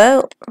 2ஆல எடுங்க.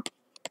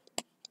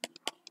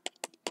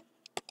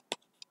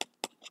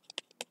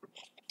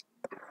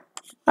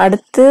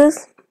 அடுத்து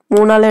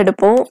 3ஆல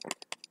எடுப்போம்.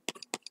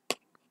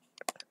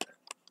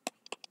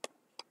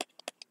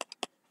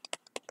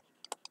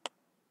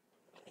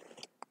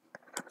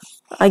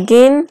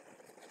 அகெயின்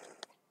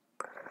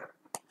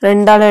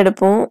 2ஆல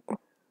எடுப்போம்.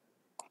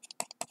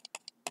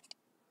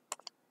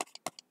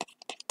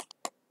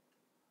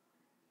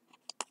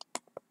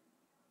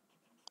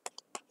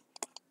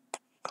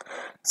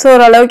 ஸோ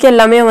ஓரளவுக்கு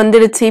எல்லாமே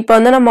வந்துடுச்சு. இப்போ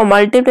வந்து நம்ம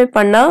மல்டிப்ளை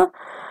பண்ணா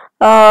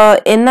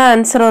என்ன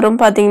ஆன்சர் வரும்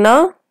பார்த்தீங்கன்னா,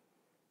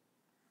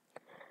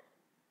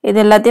 இது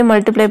எல்லாத்தையும்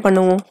மல்டிப்ளை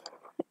பண்ணுவோம்.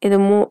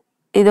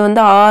 இது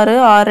வந்து 6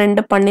 6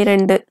 2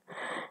 12.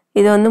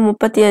 இது வந்து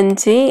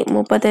 35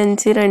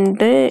 35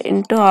 2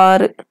 into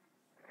 6.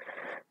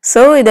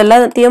 ஸோ இது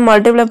எல்லாத்தையும்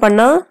மல்டிப்ளை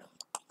பண்ணா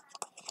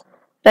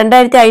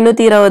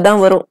 2520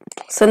 தான் வரும்.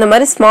 ஸோ இந்த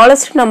மாதிரி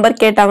ஸ்மாலஸ்ட்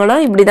நம்பர் கேட்டாங்கன்னா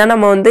இப்படிதான்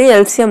நம்ம வந்து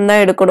எல்சிஎம்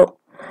தான் எடுக்கணும்.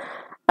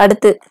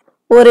 அடுத்து,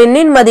 ஒரு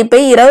எண்ணின் மதிப்பை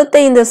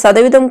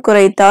 25%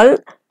 குறைத்தால்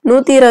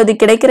 120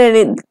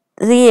 கிடைக்கிறது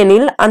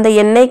எனில் அந்த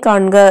எண்ணை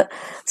காண்க.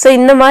 ஸோ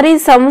இந்த மாதிரி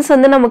சம்ஸ்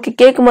வந்து நமக்கு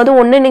கேட்கும் போது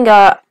ஒன்று நீங்க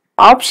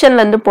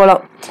ஆப்ஷன்ல இருந்து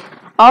போகலாம்.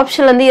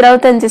 ஆப்ஷன்ல இருந்து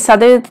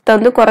 25%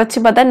 வந்து குறைச்சி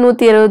பார்த்தா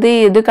 120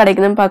 எது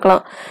கிடைக்குதுன்னு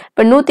பார்க்கலாம்.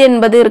 இப்போ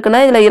 180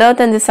 இருக்குன்னா இதுல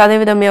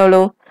 25%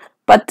 எவ்வளோ?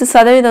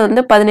 10%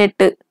 வந்து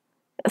 18.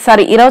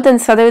 சாரி,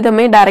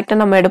 25% டைரக்டா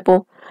நம்ம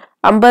எடுப்போம்.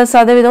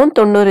 50%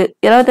 90,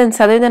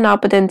 25%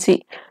 45.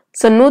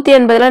 ஸோ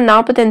 180ல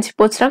 45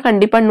 போச்சுன்னா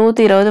கண்டிப்பா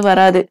 120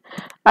 வராது.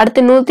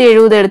 அடுத்து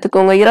 170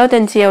 எடுத்துக்கோங்க.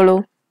 25 எவ்வளோ?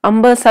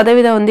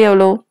 50% வந்து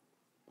எவ்வளோ?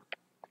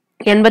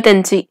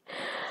 85.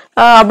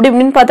 அப்படி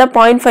இப்படின்னு பார்த்தா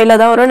 0.5ல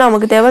தான் வரும்.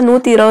 நமக்கு தேவை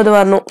 120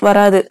 வரணும்,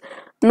 வராது.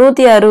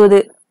 160,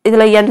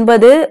 இதுல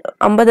 80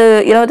 50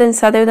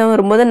 25%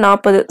 வரும்போது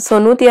 40. ஸோ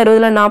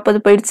 160ல 40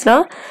 போயிடுச்சுன்னா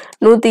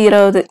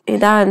 120.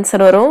 இதான்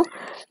ஆன்சர் வரும்.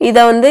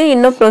 இதை வந்து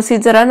இன்னும்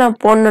ப்ரொசீஜரா நான்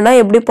போடணும்னா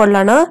எப்படி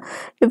போடலாம்னா,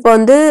 இப்போ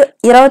வந்து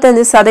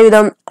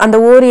 25% அந்த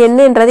ஒரு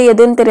எண்ணுன்றது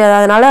எதுன்னு தெரியாது,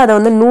 அதனால அதை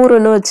வந்து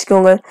 100ன்னு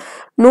வச்சுக்கோங்க.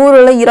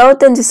 100ல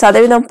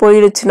 25%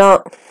 போயிடுச்சுன்னா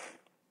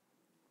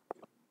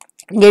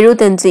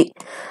 75.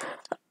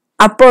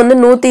 அப்போ வந்து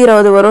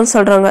 120 வரும்னு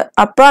சொல்றாங்க.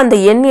 அப்போ அந்த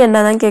எண்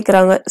என்னதான்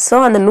கேட்குறாங்க. ஸோ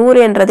அந்த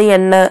 100ன்றது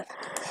என்ன?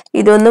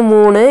 இது வந்து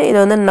 3, இது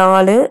வந்து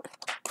 4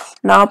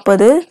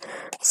 40.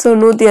 ஸோ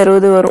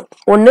 160 வரும்.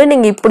 ஒன்று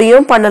நீங்க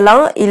இப்படியும்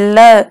பண்ணலாம்,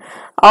 இல்லை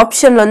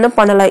ஆப்ஷன்ல வந்து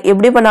பண்ணலாம்.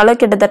 எப்படி பண்ணாலும்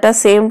கிட்டத்தட்ட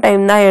சேம்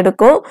டைம் தான்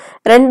எடுக்கும்.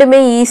 ரெண்டுமே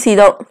ஈஸி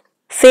தான்.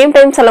 சேம்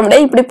டைம் சொல்ல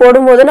முடியாது. இப்படி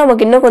போடும்போது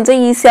நமக்கு இன்னும் கொஞ்சம்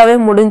ஈஸியாவே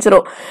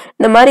முடிஞ்சிரும்.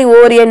 இந்த மாதிரி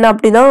ஓர் எண்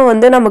அப்படிதான்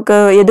வந்து நமக்கு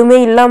எதுவுமே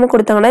இல்லாம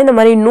கொடுத்தாங்கன்னா இந்த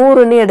மாதிரி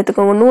 100ன்னு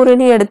எடுத்துக்கோங்க.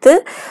 100ன்னு எடுத்து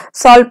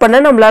சால்வ் பண்ண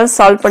நம்மளால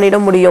சால்வ் பண்ணிட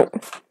முடியும்.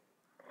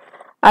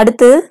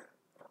 அடுத்து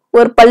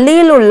ஒரு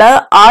பள்ளியில் உள்ள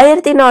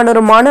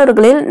 1400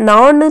 மாணவர்களில்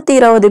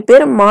 420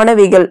 பேர்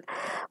மாணவிகள்.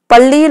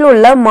 பள்ளியில்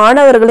உள்ள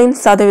மாணவர்களின்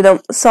சதவீதம்.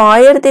 ஸோ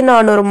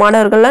 1400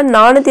 மாணவர்கள்ல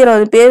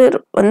 420 பேர்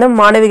வந்து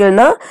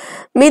மாணவிகள்னா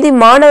மீதி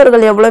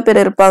மாணவர்கள் எவ்வளவு பேர்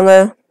இருப்பாங்க?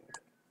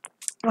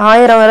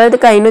 1000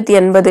 வர்றதுக்கு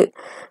 580,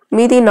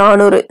 மீதி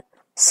 400.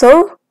 ஸோ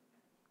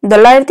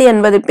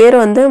 980 பேர்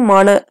வந்து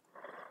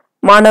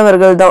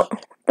மாணவர்கள் தான்.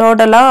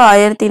 டோட்டலா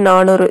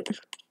 1400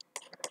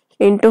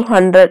 into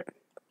 100.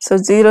 ஸோ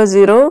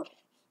 00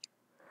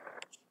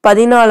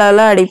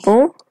 14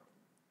 அடிப்போம்.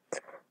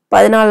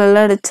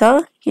 14 அடிச்சா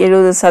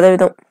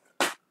 70%.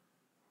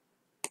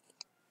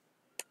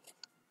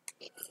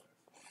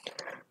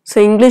 So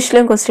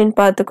இங்கிலீஷ்லயும் கொஸ்டின்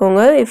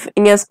பார்த்துக்கோங்க. If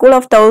in a school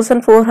of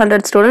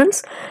 1400 students,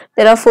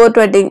 there are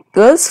 420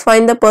 girls.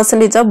 Find the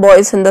percentage of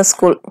boys in the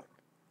school.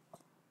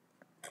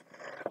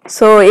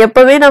 So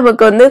எப்பவே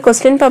நமக்கு வந்து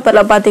கொஸ்டின்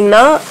பேப்பர்ல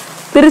பாத்தீங்கன்னா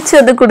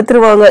பிரிச்சது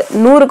கொடுத்துருவாங்க.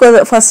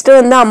 100 ஃபர்ஸ்ட்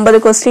வந்து 50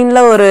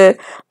 கொஸ்டின்ல ஒரு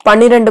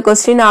 12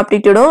 கொஸ்டின்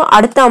ஆப்டிடியூடும்,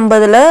 அடுத்த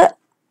 50ல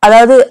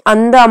அதாவது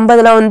அந்த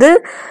 50ல வந்து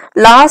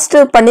லாஸ்ட்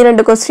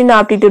 12 கொஸ்டின்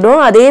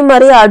ஆப்டிடியூடும், அதே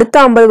மாதிரி அடுத்த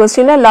 50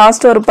 கொஸ்டின்ல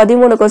லாஸ்ட் ஒரு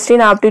 13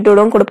 கொஸ்டின்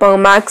ஆப்டிடியூடும் கொடுப்பாங்க.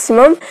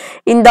 மேக்ஸிமம்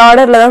இந்த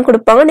ஆர்டர்ல தான்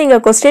கொடுப்பாங்க. நீங்க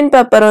கொஸ்டின்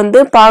பேப்பர் வந்து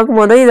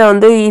பார்க்கும்போது இதை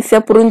வந்து ஈஸியா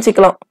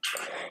புரிஞ்சுக்கலாம்.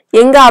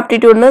 எங்க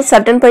ஆப்டிடியூட்னு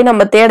சட்டன் போய்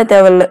நம்ம தேட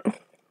தேவையில்லை.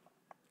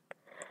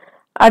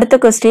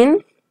 அடுத்த கொஸ்டின்,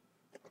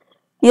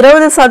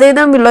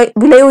 20%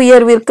 விலை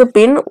உயர்விற்கு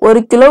பின்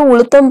 1 கிலோ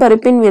உளுத்தம்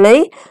பருப்பின் விலை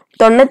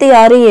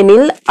 96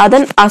 எனில்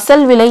அதன்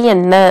அசல் விலை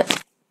என்ன?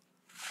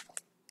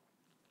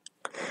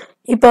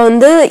 இப்ப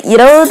வந்து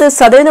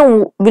 20%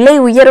 விலை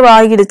உயர்வு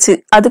ஆகிடுச்சு.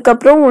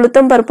 அதுக்கப்புறம்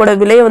உளுத்தம் பருப்போட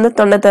விலை வந்து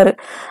 96.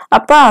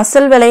 அப்ப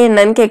அசல் விலை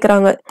என்னன்னு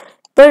கேக்குறாங்க.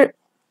 இப்ப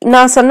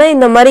நான் சொன்ன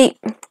இந்த மாதிரி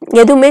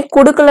எதுவுமே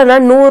கொடுக்கலன்னா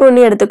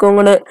 100ன்னு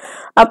எடுத்துக்கோங்கன்னு.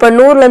 அப்ப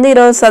 100ல இருந்து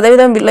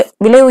 20%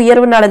 விலை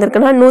உயர்வு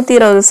நடந்திருக்குன்னா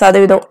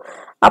 120%.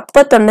 அப்ப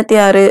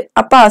 96.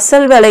 அப்ப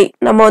அசல் விலை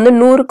நம்ம வந்து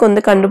 100க்கு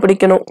வந்து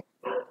கண்டுபிடிக்கணும்.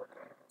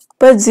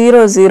 இப்ப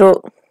 00.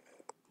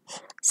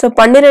 ஸோ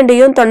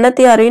 12யும்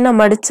 96யும்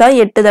நம்ம அடிச்சா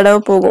 8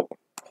 தடவை போகும்.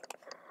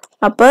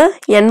 அப்ப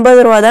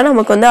 80 ரூபா தான்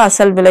நமக்கு வந்து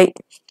அசல் விலை.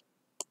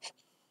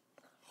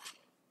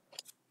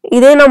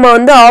 இதே நம்ம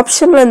வந்து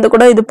ஆப்ஷன்ல இருந்து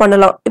கூட இது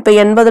பண்ணலாம். இப்ப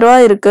 80 ரூபா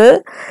இருக்கு,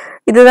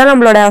 இதுதான்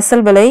நம்மளோட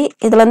அசல் விலை.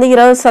 இதுல இருந்து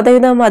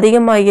 20%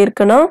 அதிகமாகி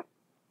இருக்குன்னா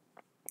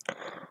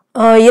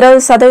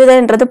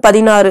 20%ன்றது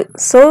 16.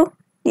 ஸோ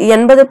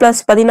 80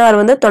 +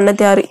 16 வந்து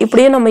 96.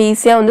 இப்படியும் நம்ம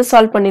ஈஸியா வந்து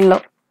சால்வ்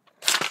பண்ணிடலாம்.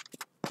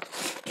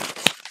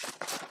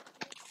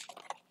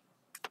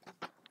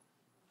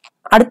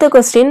 அடுத்த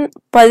கொஸ்டின்,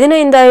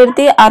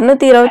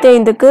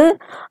 15,625க்கு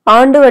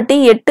ஆண்டு வட்டி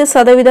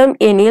 8%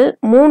 எனில்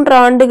 3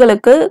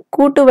 ஆண்டுகளுக்கு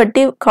கூட்டு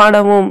வட்டி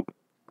காணவும்.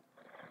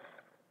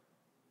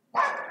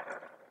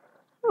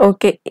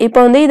 ஓகே, இப்போ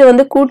வந்து இது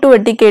வந்து கூட்டு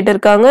வட்டி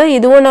கேட்டிருக்காங்க.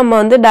 இதுவும் நம்ம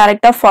வந்து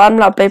டைரக்டா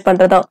ஃபார்முலா அப்ளை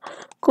பண்றதா.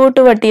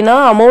 கூட்டு வட்டினா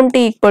amount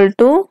equal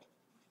to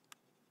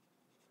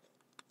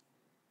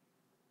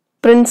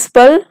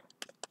principal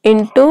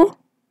into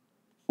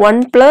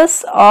 1 +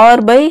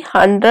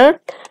 r/100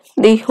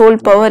 the whole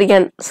power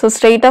n. So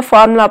ஸ்ட்ரெயிட்டாக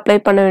ஃபார்முலா அப்ளை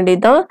பண்ண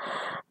வேண்டியதுதான்.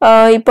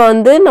 இப்போ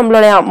வந்து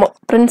நம்மளுடைய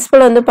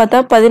பிரின்சிபல் வந்து பார்த்தா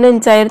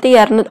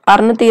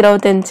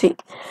 15,625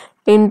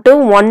 இன்ட்டு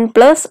 1 +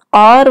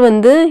 r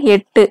வந்து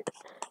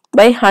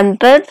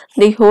 8/100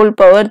 the whole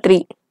power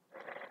 3.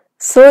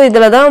 ஸோ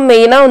இதில் தான்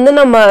மெயினாக வந்து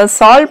நம்ம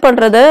சால்வ்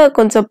பண்ணுறத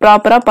கொஞ்சம்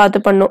ப்ராப்பராக பார்த்து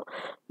பண்ணோம்.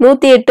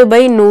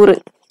 108/100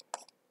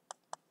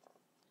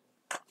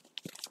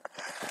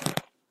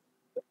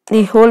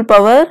 the whole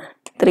power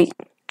 3.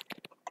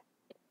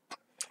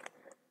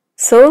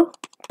 ஸோ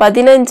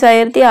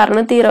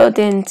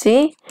 15,625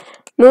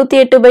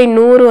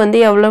 108/100 வந்து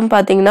எவ்வளோன்னு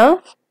பார்த்தீங்கன்னா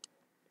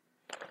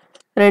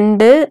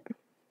 2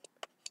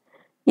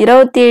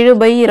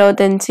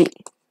 27/25.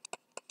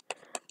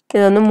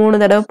 இது வந்து 3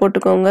 தடவை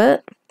போட்டுக்கோங்க,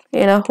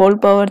 ஏன்னா ஹோல்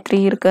பவர் 3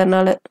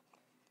 இருக்கிறதுனால.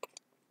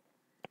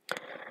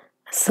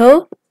 ஸோ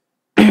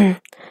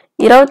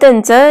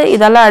 25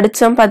 இதெல்லாம்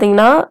அடித்தோம்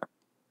பார்த்தீங்கன்னா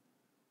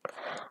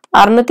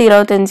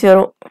 625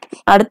 வரும்.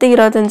 அடுத்து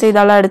 25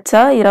 இதெல்லாம்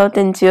அடித்தா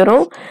 25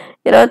 வரும்.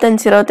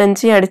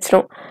 25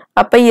 அடிச்சிடும்.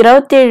 அப்போ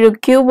 27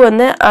 கியூப்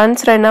வந்து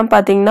ஆன்சர் என்ன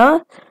பார்த்தீங்கன்னா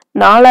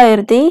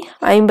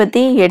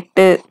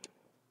 4058.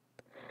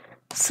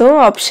 ஸோ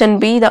ஆப்ஷன்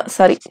பி தான்,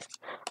 சாரி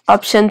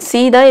ஆப்ஷன்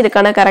சி தான்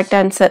இதுக்கான கரெக்ட்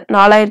ஆன்சர்,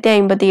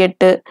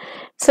 4058.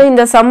 ஸோ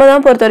இந்த சம்மை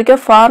தான் பொறுத்த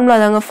வரைக்கும் ஃபார்முலா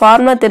தாங்க.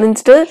 ஃபார்முலா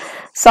தெரிஞ்சுட்டு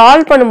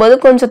சால்வ் பண்ணும்போது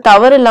கொஞ்சம்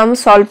தவறு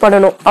இல்லாமல் சால்வ்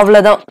பண்ணணும்,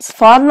 அவ்வளோதான்.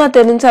 ஃபார்முலா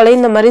தெரிஞ்சாலே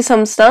இந்த மாதிரி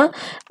சம்ஸ் தான்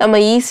நம்ம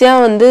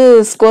ஈஸியாக வந்து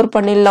ஸ்கோர்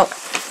பண்ணிடலாம்.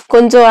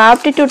 கொஞ்சம்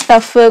ஆப்டிடியூட்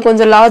டஃப்,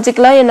 கொஞ்சம்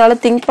லாஜிக்கலாக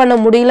என்னால் திங்க் பண்ண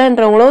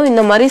முடியலன்றவங்களும்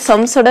இந்த மாதிரி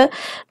சம்ஸோட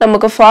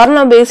நமக்கு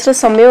ஃபார்முலா பேஸ்டு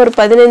சம்மே ஒரு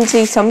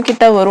 15 சம்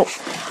கிட்ட வரும்.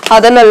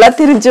 அதை நல்லா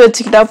தெரிஞ்சு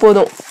வச்சுக்கிட்டா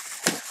போதும்.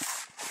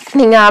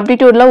 நீங்க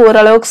ஆப்டிடியூட்ல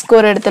ஓரளவுக்கு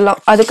ஸ்கோர்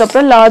எடுத்துடலாம்.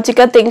 அதுக்கப்புறம்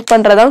லாஜிக்கா திங்க்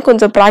பண்றதா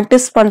கொஞ்சம்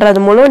ப்ராக்டிஸ் பண்றது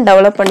மூலம்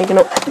டெவலப்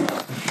பண்ணிக்கணும்.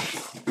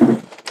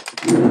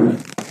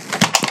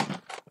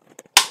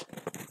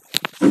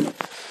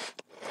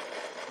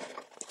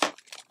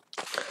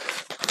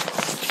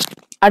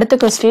 அடுத்த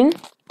கொஸ்டின்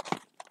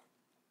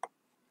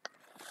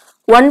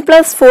 1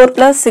 + 4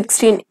 +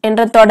 16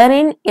 என்ற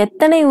தொடரின்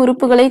எத்தனை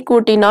உறுப்புகளை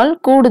கூட்டினால்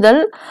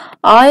கூடுதல்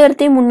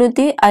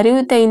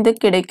 1365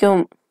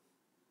 கிடைக்கும்?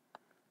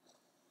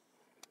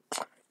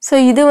 ஸோ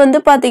இது வந்து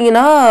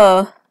பாத்தீங்கன்னா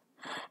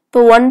இப்போ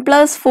 1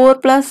 + 4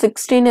 +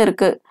 16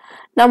 இருக்கு.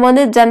 நம்ம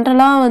வந்து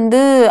ஜென்ரலா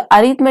வந்து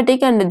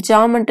அரித்மெட்டிக் அண்ட்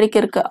ஜியாமெட்ரிக்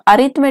இருக்கு.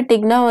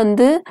 அரித்மெட்டிக்னா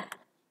வந்து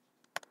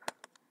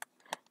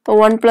இப்போ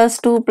 1 +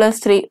 2 +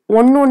 3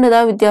 ஒன்னு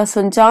தான்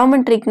வித்தியாசம்.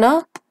 ஜியாமெட்ரிக்னா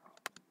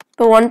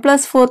இப்போ 1 +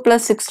 4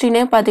 +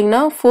 16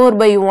 பாத்தீங்கன்னா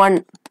 4/1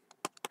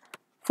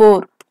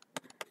 4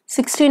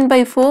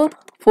 16/4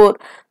 4.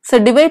 ஸோ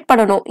டிவைட்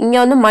பண்ணணும். இங்க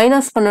வந்து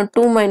மைனஸ் பண்ணணும்.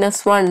 2 -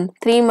 1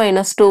 3 -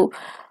 2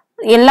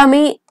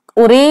 எல்லாமே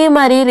ஒரே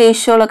மாதிரி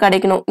ரேஷியோல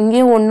கிடைக்கணும்.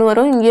 இங்கே 1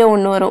 வரும், இங்கே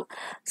 1 வரும்.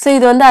 ஸோ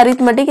இது வந்து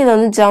அரித்மெட்டிக், இது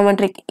வந்து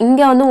ஜியாமெட்ரிக். இங்க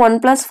வந்து 1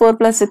 + 4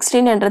 +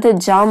 16 என்றது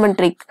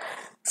ஜியாமெட்ரிக்.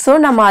 ஸோ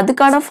நம்ம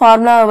அதுக்கான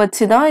ஃபார்முலாவை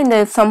வச்சு தான் இந்த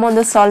சம்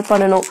வந்து சால்வ்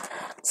பண்ணணும்.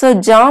 ஸோ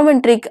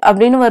ஜியாமெட்ரிக்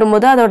அப்படின்னு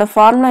வரும்போது அதோட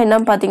ஃபார்முலா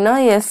என்னன்னு பார்த்தீங்கன்னா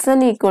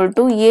Sn =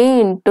 A ×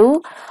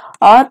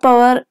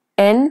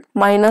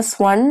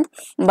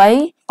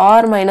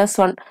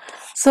 r⁻n−1/r−1.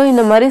 ஸோ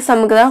இந்த மாதிரி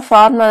சம்முக்கு தான்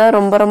ஃபார்முலா தான்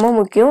ரொம்ப ரொம்ப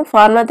முக்கியம்.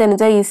 ஃபார்முலா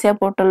தெரிஞ்சா ஈஸியாக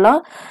போட்டுடலாம்.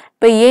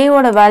 இப்போ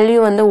ஏவோட வேல்யூ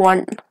வந்து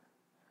 1,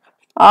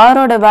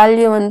 ஆரோட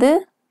வேல்யூ வந்து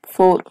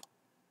 4.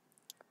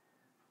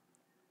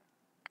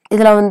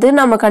 இதுல வந்து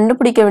நம்ம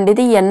கண்டுபிடிக்க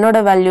வேண்டியது என்னோட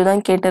வேல்யூ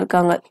தான்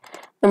கேட்டிருக்காங்க.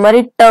 இந்த மாதிரி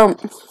டேர்ம்,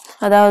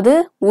 அதாவது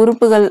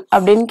உறுப்புகள்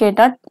அப்படின்னு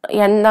கேட்டா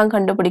n தான்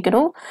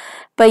கண்டுபிடிக்கணும்.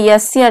 இப்ப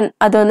Sn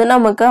அது வந்து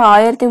நமக்கு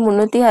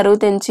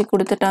 1365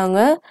 கொடுத்துட்டாங்க.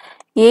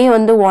 A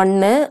வந்து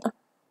 1,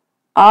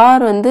 R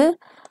வந்து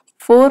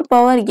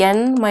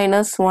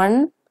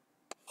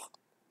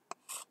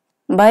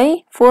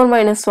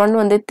 4n−1/4 - 1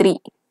 வந்து 3.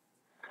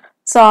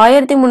 ஸோ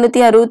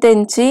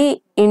 1365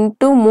 ×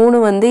 3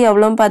 வந்து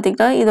எவ்வளோன்னு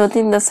பார்த்தீங்கன்னா இது வந்து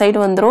இந்த சைடு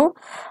வந்துடும்.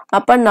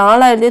 அப்போ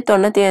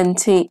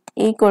 4095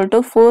 =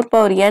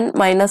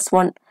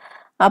 4n−1.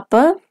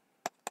 அப்போ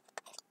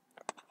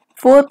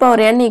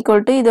 4n =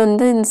 இது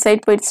வந்து இந்த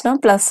சைடு போயிடுச்சுன்னா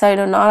ப்ளஸ்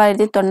ஆகிடும்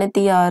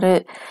 4096.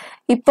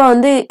 இப்போ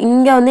வந்து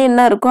இங்கே வந்து என்ன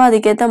இருக்கோ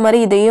அதுக்கேற்ற மாதிரி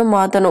இதையும்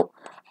மாற்றணும்.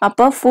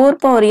 அப்போ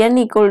 4n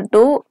 =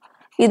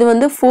 இது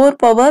வந்து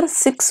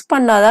 4⁶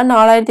 பண்ணாதான்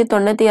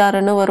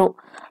 4096ன்னு வரும்.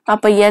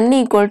 அப்போ n =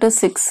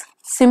 6.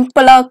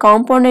 சிம்பிளா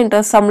காம்பவுண்ட்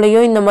இன்ட்ரெஸ்ட்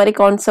சம்லையும் இந்த மாதிரி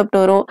கான்செப்ட்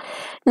வரும்.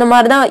 இந்த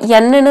மாதிரி தான்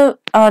என்னன்னு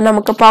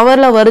நமக்கு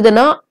பவர்ல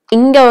வருதுன்னா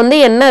இங்க வந்து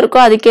என்ன இருக்கோ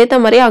அதுக்கேற்ற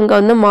மாதிரி அங்க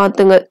வந்து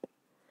மாத்துங்க.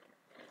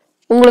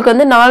 உங்களுக்கு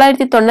வந்து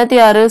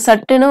 4096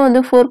 சட்டுன்னு வந்து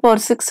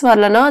 4⁶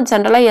 வரலன்னா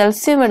ஜென்ரலா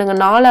எல்சிஎம் எடுங்க.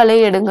 4ஆலே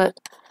எடுங்க.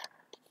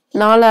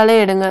 4ஆலே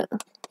எடுங்க.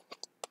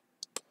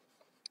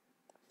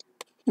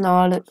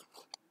 4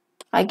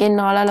 அகைன்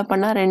 4ஆல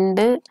பண்ணா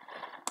 2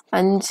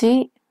 5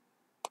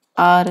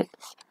 6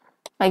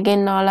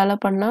 அகைன் 4ஆல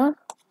பண்ணா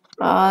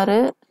 6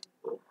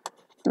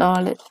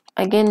 4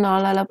 அகைன்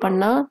 4ஆல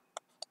பண்ணா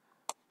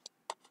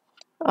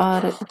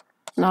 6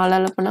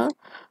 4ஆல பண்ணா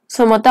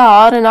ஸோ மொத்தம்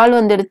 6 நாள்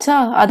வந்துடுச்சா,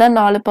 அதான்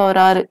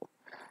 4⁶.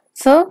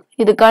 ஸோ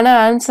இதுக்கான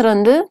ஆன்சர்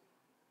வந்து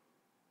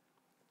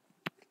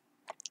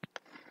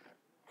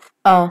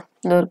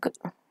இது இருக்கு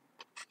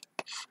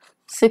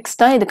 6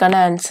 தான் இதுக்கான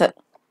ஆன்சர்.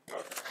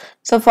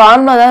 ஸோ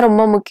ஃபார்முலா தான்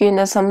ரொம்ப முக்கியம்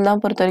இந்த சம் தான்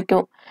பொறுத்த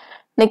வரைக்கும்.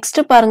 நெக்ஸ்ட்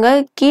பாருங்க,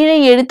 கீழே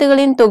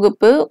எழுத்துக்களின்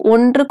தொகுப்பு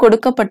 1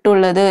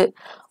 கொடுக்கப்பட்டுள்ளது.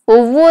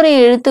 ஒவ்வொரு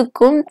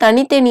எழுத்துக்கும்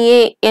தனித்தனியே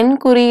எண்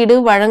குறியீடு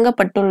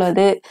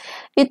வழங்கப்பட்டுள்ளது.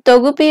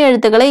 இத்தொகுப்பு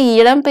எழுத்துக்களை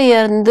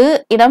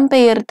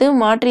இடம்பெயர்த்து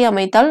மாற்றி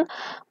அமைத்தால்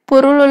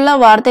பொருளுள்ள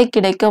வார்த்தை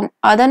கிடைக்கும்.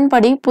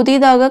 அதன்படி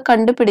புதிதாக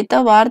கண்டுபிடித்த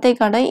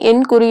வார்த்தைக்கான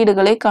எண்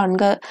குறியீடுகளை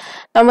காண்க.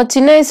 நம்ம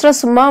சின்ன வயசுல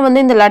சும்மா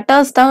வந்து இந்த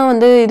லெட்டர்ஸ் தான்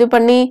வந்து இது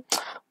பண்ணி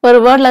ஒரு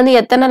வேர்ட்ல இருந்து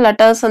எத்தனை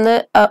லெட்டர்ஸ் வந்து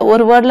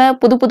ஒரு வேர்ட்ல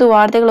புது புது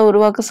வார்த்தைகளை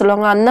உருவாக்க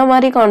சொல்லுவாங்க. அந்த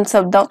மாதிரி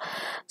கான்செப்ட் தான்.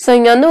 ஸோ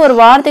இங்க வந்து ஒரு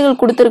வார்த்தைகள்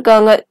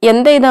கொடுத்துருக்காங்க.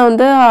 எந்த இதை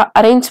வந்து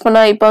அரேஞ்ச்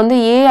பண்ணா இப்போ வந்து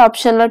ஏ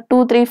ஆப்ஷன்ல 2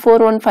 3 4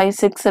 1 5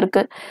 6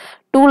 இருக்கு.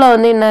 2ல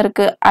வந்து என்ன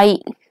இருக்கு I,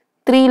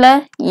 3ல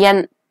N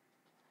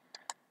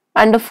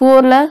and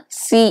 4ல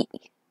C,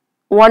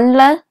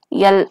 1ல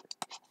L,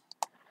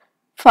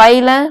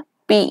 5ல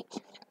P,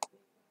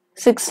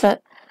 6ல.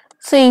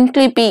 So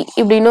இன்க்ளி P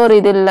இப்படின்னு ஒரு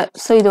இது இல்லை.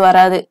 ஸோ இது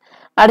வராது.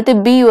 அடுத்து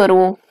B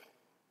வருவோம்.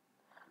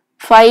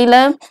 5ல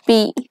P,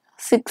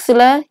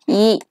 6ல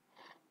E,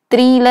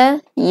 3ல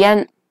N,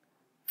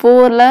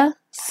 4ல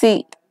C,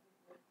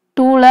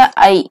 2ல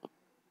I,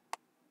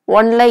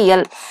 1ல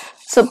L.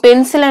 So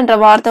pencil என்ற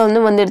வார்த்தை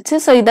வந்து வந்துடுச்சு.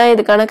 ஸோ இதான்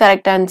இதுக்கான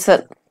கரெக்ட்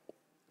ஆன்சர்.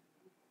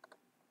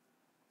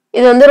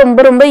 இது வந்து ரொம்ப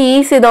ரொம்ப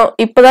ஈஸி தான்.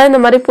 இப்போதான் இந்த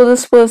மாதிரி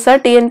புதுசா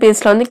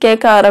டிஎன்பிஎஸ்ல வந்து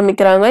கேட்க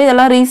ஆரம்பிக்கிறாங்க.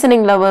 இதெல்லாம்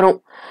ரீசனிங்ல வரும்.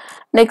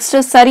 நெக்ஸ்ட்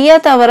சரியா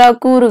தவறா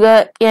கூறுக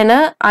என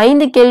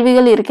 5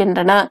 கேள்விகள்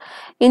இருக்கின்றன.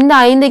 இந்த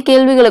 5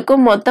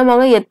 கேள்விகளுக்கும்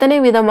மொத்தமாக எத்தனை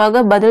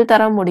விதமாக பதில்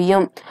தர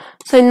முடியும்?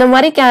 ஸோ இந்த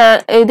மாதிரி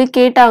இது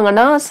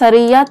கேட்டாங்கன்னா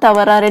சரியா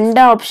தவறா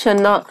 2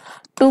 ஆப்ஷன் தான்.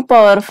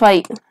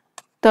 2⁵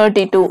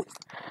 32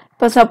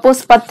 இப்போ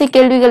சப்போஸ் 10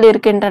 கேள்விகள்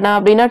இருக்கின்றன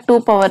அப்படின்னா 2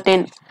 பவர்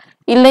 10.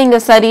 இல்லை இங்க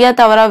சரியா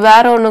தவறா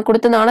வேற ஒன்று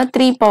கொடுத்துருந்தாங்கன்னா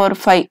 3 பவர்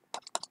 5.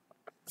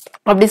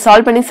 அப்படி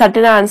சால்வ் பண்ணி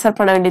சட்டுன்னு ஆன்சர்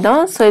பண்ண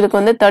வேண்டியதான். ஸோ இதுக்கு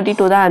வந்து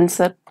 32 தான்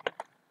ஆன்சர்.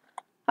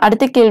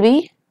 அடுத்த கேள்வி,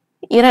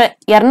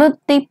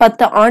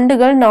 210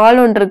 ஆண்டுகள்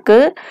நாளொன்றுக்கு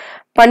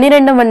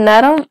 12 மணி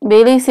நேரம்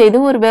வேலை செய்து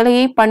ஒரு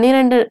வேலையை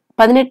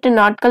 18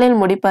 நாட்களில்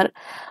முடிப்பார்.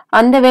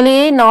 அந்த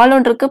வேலையை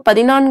நாளொன்றுக்கு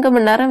 14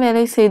 மணி நேரம்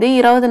வேலை செய்து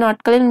 20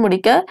 நாட்களில்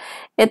முடிக்க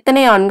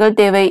எத்தனை ஆண்கள்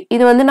தேவை?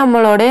 இது வந்து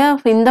நம்மளுடைய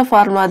இந்த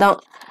ஃபார்முலா தான்.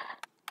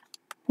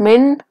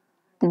 men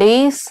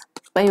days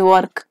by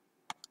work.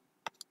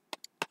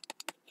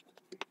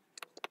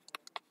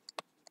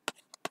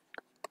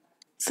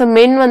 So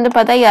men வந்து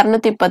பார்த்தா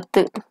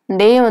 210,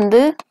 டே வந்து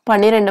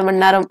 12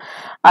 மணி நேரம்.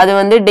 அது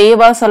வந்து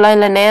டேவா சொல்லலாம்,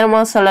 இல்லை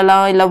நேரமா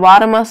சொல்லலாம், இல்லை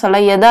வாரமா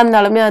சொல்லலாம், எதா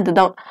இருந்தாலுமே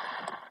அதுதான்.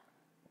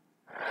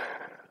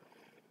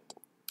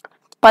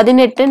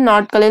 18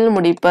 நாட்களில்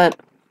முடிப்பர்.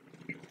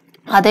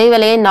 அதே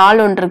வேலையை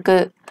நாள் ஒன்றுக்கு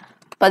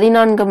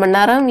 14 மணி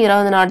நேரம்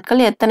 20 நாட்கள்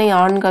எத்தனை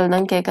ஆண்கள்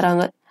தான்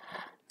கேட்குறாங்க.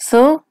 ஸோ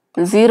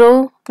 0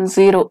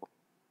 0.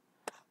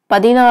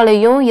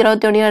 14யும்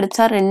 21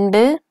 அடிச்சா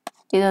 2,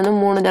 இது வந்து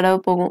 3 தடவை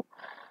போகும்.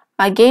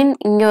 அகெயின்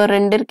இங்க ஒரு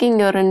 2 இருக்கு,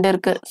 இங்க ஒரு 2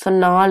 இருக்கு. ஸோ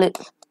 4.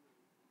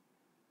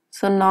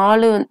 ஸோ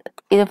 4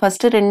 இதை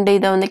ஃபர்ஸ்ட் 2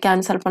 இதை வந்து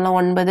கேன்சல் பண்ணலாம்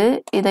 9,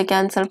 இதை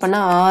கேன்சல் பண்ண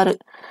 6.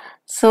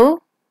 ஸோ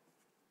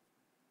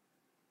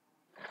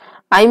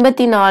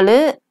 54.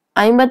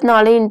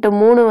 54 இன்ட்டு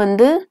 3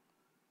 வந்து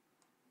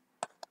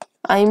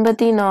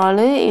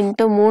 54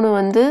 இன்ட்டு 3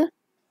 வந்து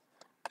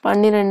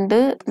 12,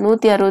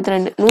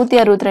 162.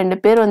 162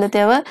 பேர் வந்து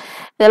தேவை.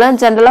 இதெல்லாம்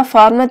ஜென்ரலா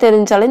ஃபார்முலா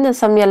தெரிஞ்சாலும் இந்த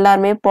சம்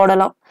எல்லாருமே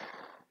போடலாம்.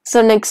 ஸோ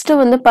நெக்ஸ்ட்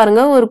வந்து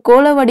பாருங்க, ஒரு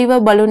கோள வடிவ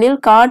பலூனில்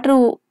காற்று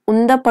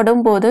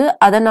உந்தப்படும் போது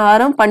அதன்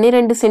ஆரம்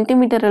 12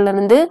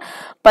 சென்டிமீட்டரிலிருந்து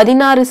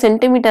 16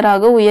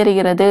 சென்டிமீட்டராக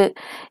உயர்கிறது.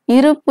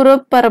 இரு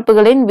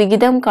புறப்பரப்புகளின்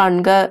விகிதம்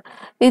காண்க.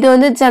 இது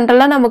வந்து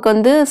ஜென்ரலா நமக்கு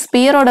வந்து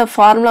ஸ்பியரோட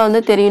ஃபார்முலா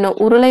வந்து தெரியணும்.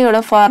 உருளையோட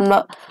ஃபார்முலா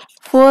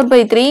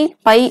 4/3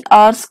 பை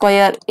ஆர்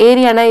ஸ்கொயர்.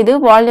 ஏரியானா இது,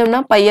 வால்யூம்னா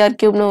பை ஆர்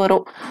கியூப்னு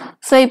வரும்.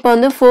 ஸோ இப்போ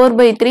வந்து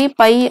 4/3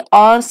 by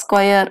R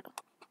square,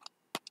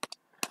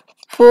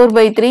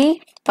 4/3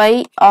 by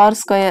R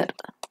square.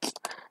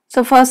 So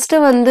first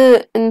வந்து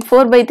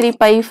 4/3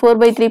 பை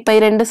 4/3 பை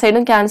ரெண்டு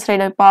சைடும் கேன்சல்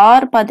ஆகிடும். இப்போ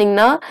ஆர்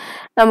பார்த்தீங்கன்னா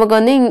நமக்கு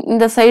வந்து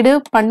இந்த சைடு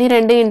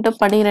 12 இன்ட்டு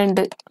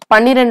 12,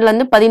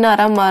 12லேருந்து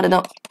 16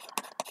 மாறுதான்.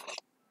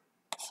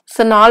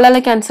 ஸோ 4ஆல்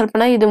கேன்சல்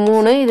பண்ணால் இது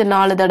 3, இது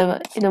 4 தடவை,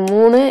 இது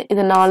 3,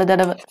 இது 4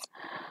 தடவை.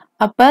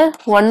 அப்போ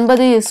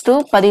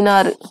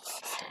 9:16.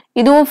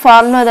 இதுவும்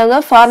ஃபார்முலா தாங்க.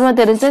 ஃபார்முலா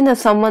தெரிஞ்சு இந்த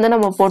சம் வந்து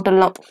நம்ம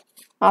போட்டுடலாம்.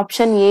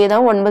 ஆப்ஷன் ஏ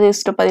தான்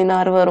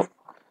 9:16 வரும்.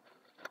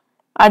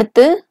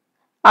 அடுத்து,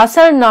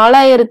 அசல்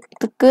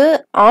 4000க்கு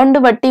ஆண்டு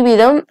வட்டி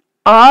வீதம்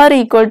R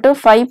 =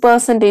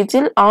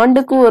 5%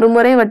 ஆண்டுக்கு ஒரு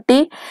முறை வட்டி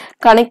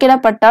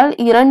கணக்கிடப்பட்டால்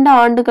 2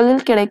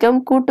 ஆண்டுகளில் கிடைக்கும்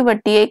கூட்டு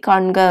வட்டியை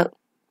காண்க.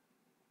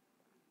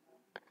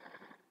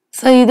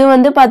 ஸோ இது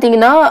வந்து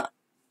பார்த்தீங்கன்னா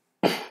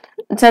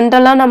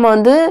ஜென்ரலா நம்ம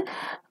வந்து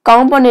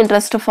காம்பவுண்ட்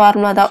இன்ட்ரெஸ்ட்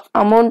ஃபார்முலா தான்.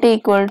 Amount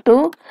 =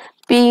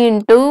 P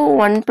 ×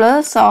 1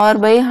 +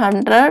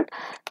 R/100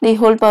 the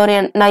whole power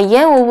n. நான்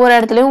ஏன் ஒவ்வொரு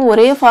இடத்துலையும்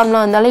ஒரே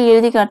ஃபார்முலா இருந்தாலும்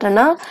எழுதி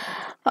காட்டுறேன்னா,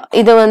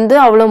 இது வந்து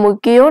அவ்வளோ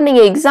முக்கியம்.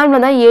 நீங்கள்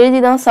எக்ஸாமில் தான் எழுதி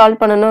தான்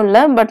சால்வ் பண்ணணும்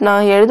இல்லை, பட்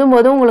நான்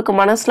எழுதும்போது உங்களுக்கு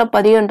மனசில்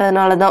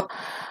பதியுன்றதுனால தான்.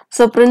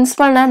 ஸோ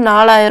பிரின்சிபல்னா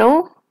 4000,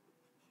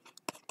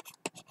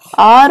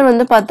 ஆர்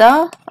வந்து பார்த்தா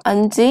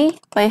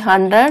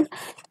 5/100,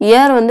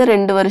 இயர் வந்து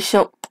 2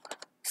 வருஷம்.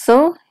 ஸோ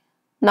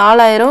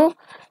 4000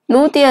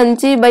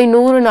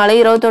 105/100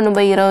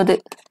 21/20,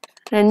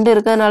 2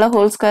 இருக்கிறதுனால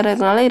ஹோல் ஸ்கொயர்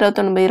இருக்கிறதுனால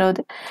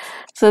 21/20.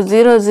 ஸோ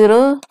 0 0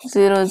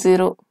 0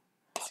 0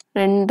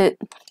 2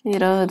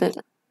 20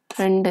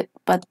 2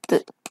 10.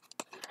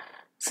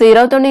 ஸோ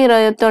 21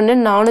 21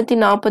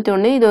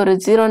 441. இது ஒரு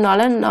 0னால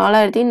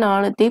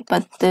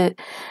 4410.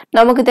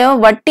 நமக்கு தேவை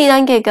வட்டி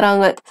தான்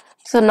கேட்குறாங்க.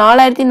 ஸோ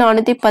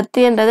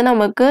 4410 என்றது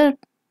நமக்கு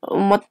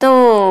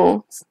மொத்தம்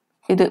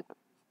இது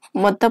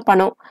மொத்த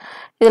பணம்.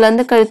 இதுல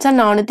இருந்து கழிச்சா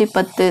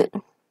 410.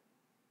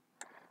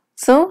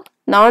 ஸோ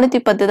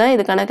 410 தான்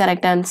இதுக்கான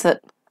கரெக்ட் ஆன்சர்.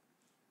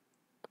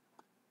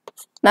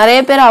 நிறைய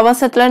பேர்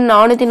அவசரத்துல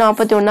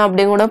 441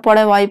 அப்படி கூட போட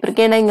வாய்ப்பு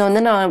இருக்கு. ஏன்னா இங்க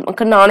வந்து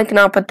நமக்கு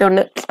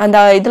 441 அந்த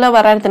இதுல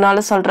வர்றதுனால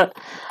சொல்றேன்.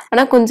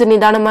 ஆனா கொஞ்சம்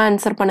நிதானமா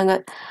ஆன்சர் பண்ணுங்க.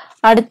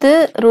 அடுத்து,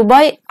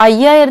 ரூபாய்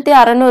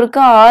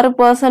 5600க்கு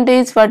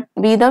 6%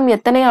 வீதம்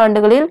எத்தனை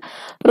ஆண்டுகளில்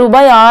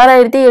ரூபாய்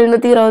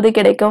 6720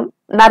 கிடைக்கும்?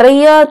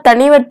 நிறைய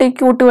தனி வட்டி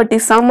கூட்டு வட்டி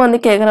சம் வந்து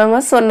கேக்குறாங்க.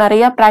 ஸோ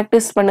நிறைய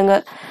பிராக்டிஸ் பண்ணுங்க.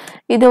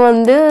 இது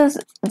வந்து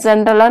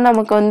ஜென்ரலா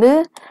நமக்கு வந்து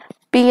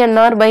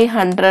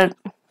PNR/100.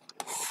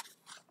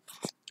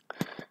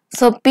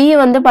 ஸோ P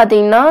வந்து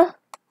பாத்தீங்கன்னா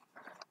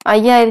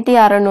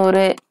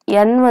 5600,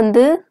 N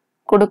வந்து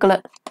கொடுக்கல,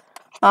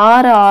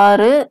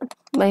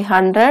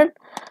 6/100.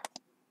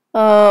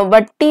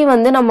 வட்டி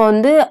வந்து நம்ம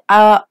வந்து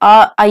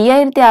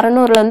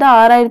 5600ல இருந்து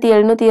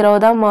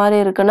 6720 மாறி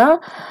இருக்குன்னா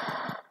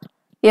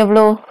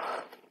எவ்வளோ?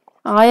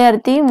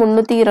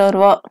 1320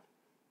 ரூபா.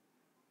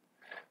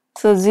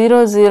 ஸோ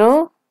 0 0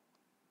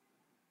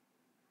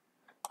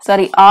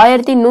 சாரி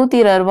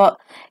 1120 ரூபாய்.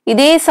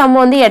 இதே சம்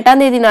வந்து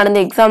 8ஆம் தேதி நடந்த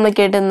எக்ஸாம்ல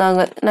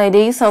கேட்டிருந்தாங்க. நான்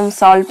இதே சம்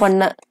சால்வ்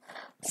பண்ணேன்.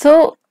 ஸோ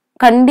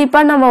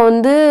கண்டிப்பா நம்ம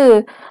வந்து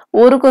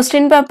ஒரு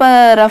கொஸ்டின் பேப்பர்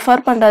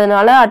ரெஃபர்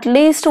பண்றதுனால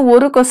அட்லீஸ்ட்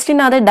ஒரு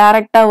கொஸ்டினாவது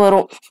டைரக்டா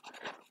வரும்.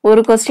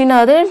 ஒரு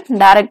கொஸ்டினாவது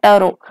டைரக்டா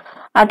வரும்.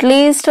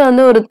 அட்லீஸ்ட்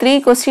வந்து ஒரு 3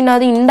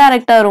 கொஸ்டினாவது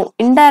இன்டைரக்டா வரும்.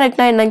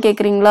 இன்டைரக்டா என்ன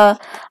கேக்குறீங்களா?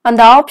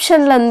 அந்த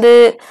ஆப்ஷன்ல இருந்து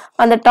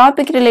அந்த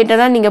டாபிக்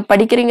ரிலேட்டடா நீங்க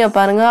படிக்கிறீங்க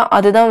பாருங்க,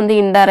 அதுதான் வந்து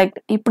இன்டைரக்ட்.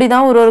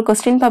 இப்படிதான் ஒரு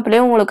கொஸ்டின்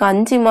பேப்பர்லயும் உங்களுக்கு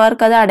 5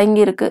 மார்க் அது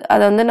அடங்கி இருக்கு.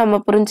 அதை வந்து நம்ம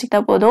புரிஞ்சுக்கிட்டா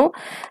போதும்.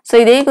 ஸோ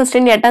இதே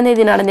கொஸ்டின் 8ஆம்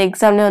தேதி நடந்த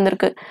எக்ஸாம்லயே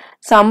வந்திருக்கு.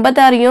 ஸோ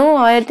 56யும்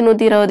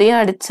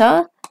 1120யும் அடிச்சா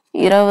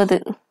 20.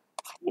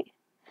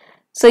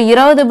 ஸோ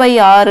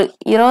 20/6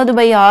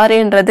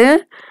 20/6ன்றது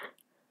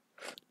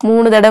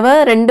 3 தடவை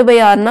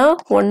 2/6னா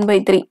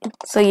 1/3.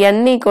 So n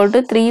 =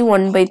 3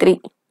 1/3.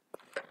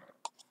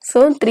 So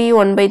 3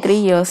 1/3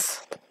 years.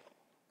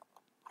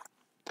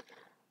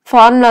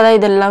 Formula தான்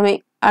இது எல்லாமே.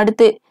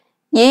 அடுத்து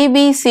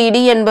ABCD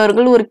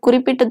என்பவர்கள் ஒரு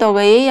குறிப்பிட்ட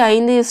தொகையை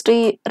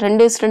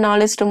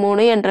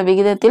 5:2:4:3 என்ற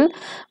விகிதத்தில்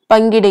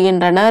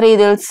பங்கிடுகின்றனர்.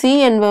 இதில் C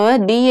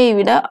என்பவர் D ஐ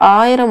விட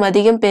 1000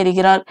 அதிகம்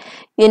பெறுகிறார்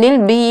எனில்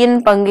B இன்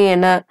பங்கு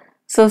என்ன?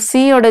 ஸோ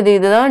சியோடது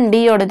இதுதான்,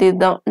 டியோடது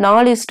இதுதான்.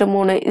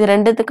 4:3. இது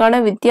ரெண்டுத்துக்கான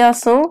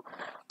வித்தியாசம்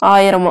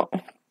 1000.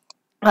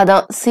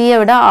 அதான் சியை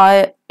விட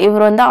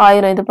இவர் வந்து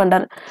 1000 இது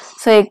பண்றாரு.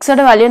 ஸோ எக்ஸோட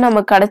வேல்யூ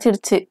நமக்கு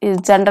கிடைச்சிருச்சு. இது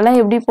ஜென்ரலா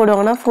எப்படி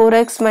போடுவாங்கன்னா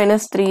 4x -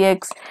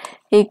 3x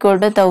 =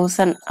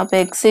 1000. அப்ப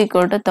x =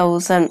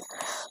 1000.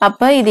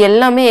 அப்ப இது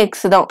எல்லாமே x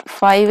தான்.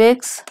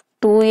 5x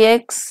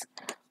 2x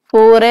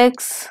 4x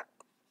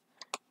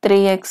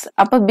 3x.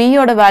 அப்ப b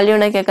யோட வேல்யூ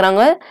என்ன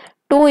கேக்குறாங்க?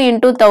 2 ×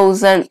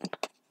 1000.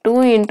 2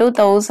 ×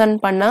 1000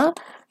 பண்ணா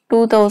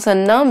 2000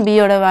 தான் b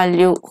யோட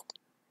வேல்யூ.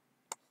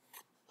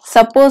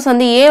 சப்போஸ்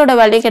வந்து a யோட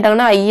வேல்யூ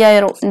கேட்டாங்கன்னா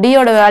 5000, d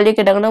யோட வேல்யூ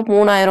கேட்டாங்கன்னா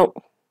 3000.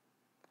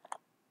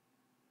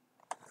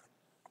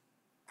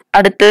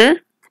 அடுத்து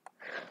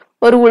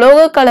ஒரு உலோக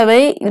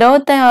கலவை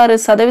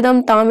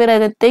 26%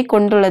 தாமிரத்தை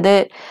கொண்டுள்ளது.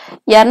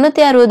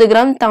 260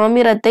 கிராம்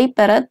தாமிரத்தை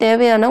பெற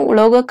தேவையான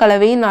உலோக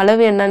கலவையின்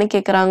அளவு என்னன்னு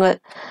கேக்குறாங்க.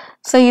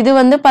 ஸோ இது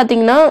வந்து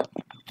பாத்தீங்கன்னா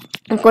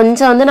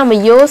கொஞ்சம் வந்து நம்ம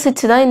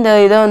யோசிச்சுதான் இந்த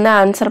இதை வந்து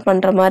ஆன்சர்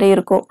பண்ற மாதிரி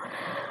இருக்கும்.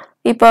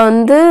 இப்ப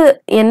வந்து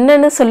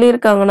என்னன்னு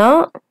சொல்லியிருக்காங்கன்னா,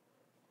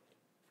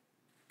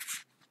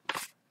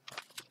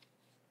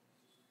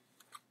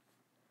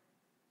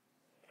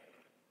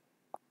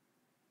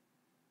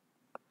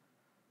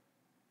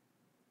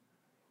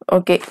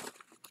 ஓகே,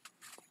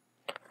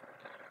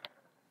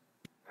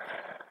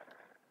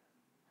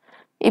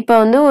 இப்ப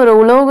வந்து ஒரு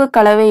உலோக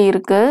கலவை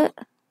இருக்கு,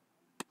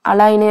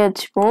 அலாய்னே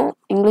வச்சுப்போம்,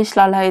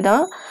 இங்கிலீஷ்ல அலாய்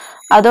தான்.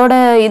 அதோட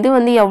இது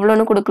வந்து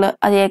எவ்வளோன்னு கொடுக்கல,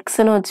 அது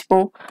எக்ஸ்ன்னு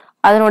வச்சுப்போம்.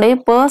 அதனுடைய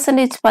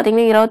பெர்சன்டேஜ்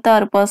பார்த்தீங்கன்னா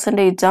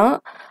 26% தான்.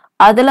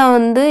 அதுல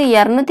வந்து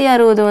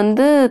 260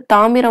 வந்து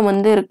தாமிரம்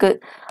வந்து இருக்கு.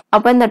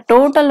 அப்ப இந்த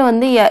டோட்டல்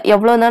வந்து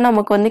எவ்வளவுதான்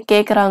நமக்கு வந்து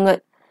கேக்குறாங்க.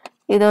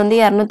 இது வந்து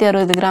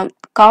 260 கிராம்.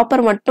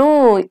 காப்பர் மட்டும்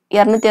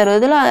 260,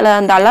 அதுல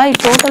அந்த அலாய்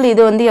டோட்டல்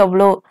இது வந்து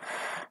எவ்வளோ?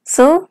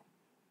 ஸோ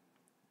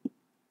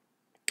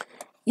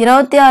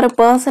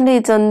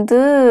 26% வந்து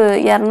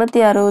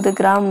 260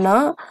 கிராம்னா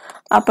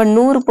அப்ப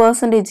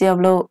 100%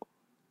 எவ்வளோ?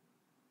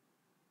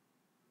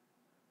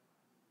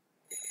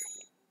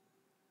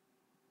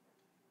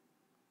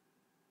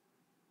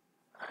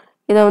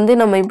 இதை வந்து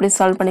நம்ம இப்படி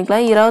சால்வ்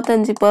பண்ணிக்கலாம்.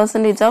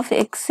 25% ஆஃப்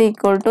x =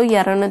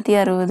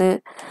 260.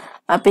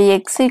 அப்ப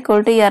x =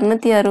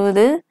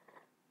 260,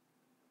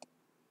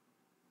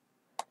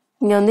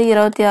 இங்க வந்து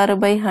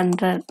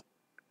 26/100.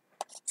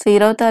 ஸோ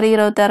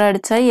 26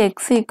 அடிச்சா x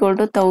 =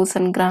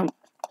 1000 கிராம்.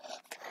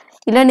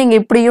 இல்ல நீங்க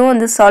இப்படியும்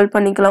வந்து சால்வ்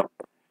பண்ணிக்கலாம்.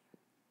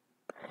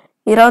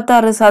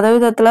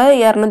 26%த்துல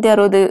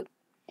 260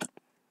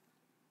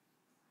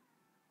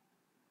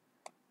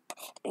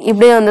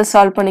 இப்படியே வந்து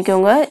சால்வ்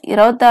பண்ணிக்கோங்க.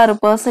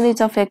 26%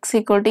 ஆஃப் x =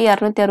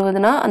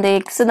 260னா அந்த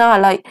x தான்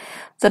அலாய்.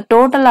 ஸோ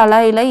டோட்டல்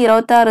அலாயில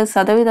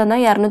 26%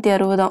 தான்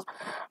 260 தான்.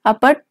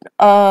 அப்ப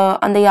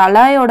அந்த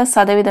அலாயோட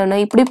சதவீதம்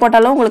இப்படி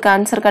போட்டாலும் உங்களுக்கு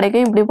ஆன்சர்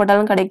கிடைக்கும், இப்படி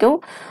போட்டாலும் கிடைக்கும்.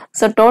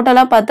 ஸோ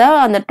டோட்டலா பார்த்தா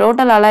அந்த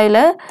டோட்டல் அலாயில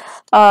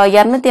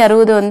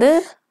 260 வந்து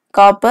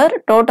காப்பர்,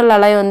 டோட்டல்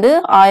அலாய் வந்து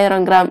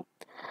 1000 கிராம்.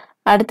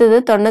 அடுத்தது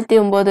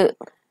 99.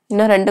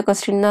 இன்னும் 2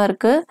 கொஸ்டின் தான்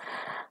இருக்கு.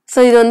 ஸோ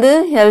இது வந்து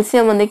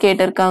எல்சிஎம் வந்து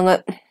கேட்டிருக்காங்க.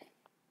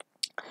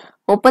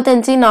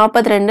 35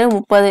 42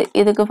 30.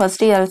 இதுக்கு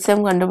ஃபர்ஸ்ட்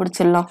எல்சிஎம்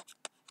கண்டுபிடிச்சிடலாம்.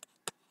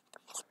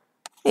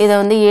 இதை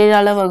வந்து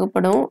 7ஆல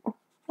வகுப்படும்.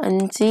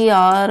 5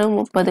 6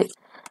 30.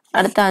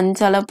 அடுத்து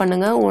 5ஆல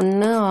பண்ணுங்க.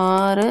 1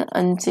 6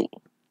 5.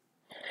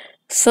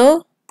 ஸோ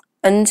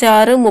 5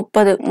 6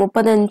 30.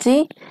 35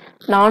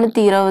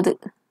 420.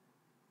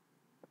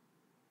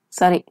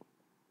 Sorry,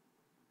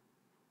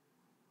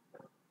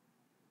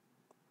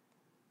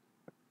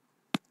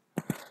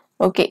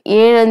 okay,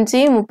 7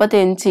 5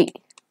 35.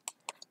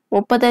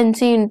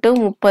 35 ×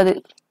 30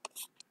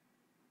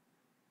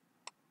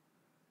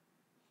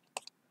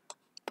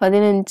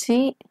 15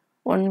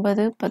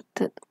 9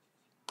 10.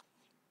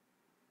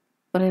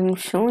 ஒரு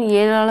நிமிஷம்.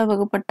 7ஆல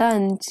வகுப்பட்ட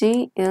 5,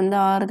 இது வந்து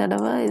 6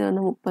 தடவை, இது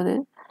வந்து 30.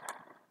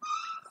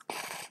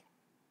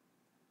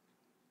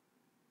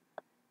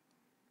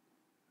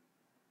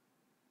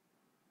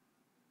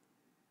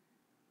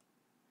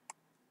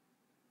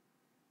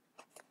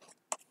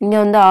 இங்க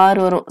வந்து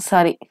 6 வரும்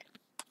சாரி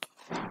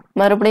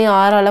மறுபடியும்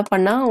 6ஆல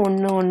பண்ணா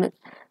 1 1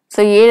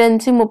 சோ 7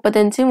 5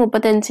 35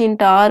 35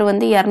 * 6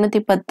 வந்து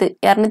 210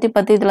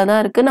 210 இதுல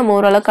தான் இருக்கு நம்ம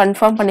ஓரளவு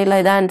கன்ஃபார்ம்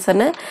பண்ணிடலாம் இதான்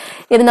ஆன்சர்னு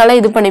இருந்தாலும்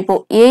இது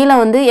பண்ணிப்போம் ஏல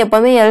வந்து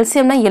எப்பவுமே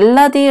எல்சிஎம்னா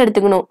எல்லாத்தையும்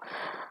எடுத்துக்கணும்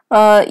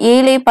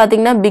ஏலே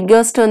பாத்தீங்கன்னா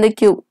பிக்கஸ்ட் வந்து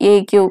கியூப் a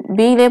கியூப்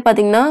b லே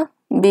பாத்தீங்கன்னா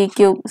b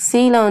கியூப்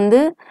c ல வந்து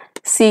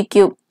c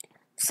cube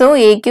so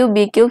a cube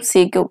b cube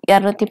c cube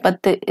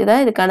 210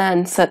 இதான் இதுக்கான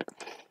ஆன்சர்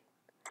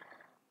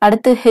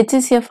அடுத்து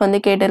HCF வந்து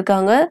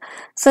கேட்டிருக்காங்க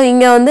சோ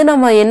இங்க வந்து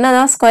நம்ம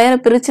என்னதான் ஸ்கொயரை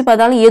பிரிச்சு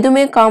பார்த்தாலும்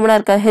எதுவுமே காமனா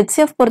இருக்காது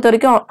HCF பொறுத்த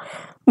வரைக்கும்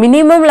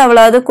மினிமம்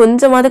லெவலாவது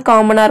கொஞ்சமாவது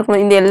காமனா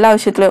இருக்கும் இந்த எல்லா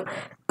விஷயத்துலயும்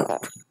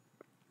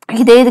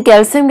இதே இதுக்கு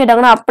எல்சிஎம்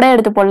கேட்டாங்கன்னா அப்படியே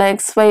எடுத்து போடலாம்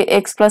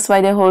x plus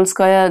y the whole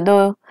square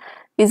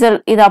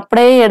இது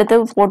அப்படியே எடுத்து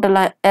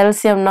போட்டுடலாம்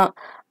எல்சிஎம்னா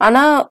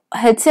ஆனா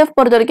HCF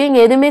பொறுத்த வரைக்கும்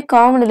இங்க எதுவுமே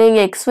காமன் இல்லை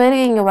இங்க xy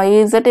இருக்கு இங்க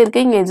yz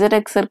இருக்கு இங்க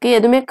zx இருக்கு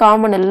எதுவுமே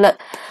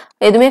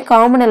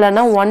காமன்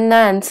இல்லைன்னா 1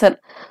 தான் ஆன்சர்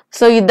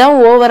சோ இதான்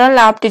ஓவரால்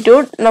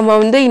ஆப்டிடியூட் நம்ம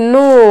வந்து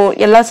இன்னும்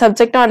எல்லா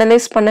சப்ஜெக்டும்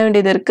அனலைஸ் பண்ண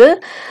வேண்டியது இருக்கு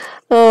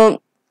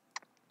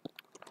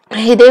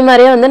இதே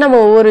மாதிரியே வந்து நம்ம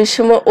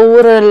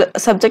ஒவ்வொரு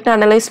சப்ஜெக்ட்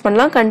அனலைஸ்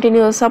பண்ணலாம்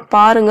கண்டினியூஸா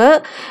பாருங்க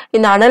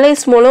இந்த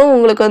அனலைஸ் மூலம்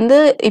உங்களுக்கு வந்து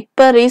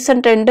இப்ப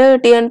ரீசன்ட் ட்ரெண்ட்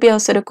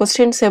டிஎன்பிஎஸ்சி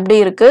क्वेश्चंस எப்படி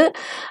இருக்கு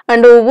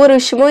அண்ட் ஒவ்வொரு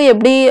விஷயமும்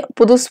எப்படி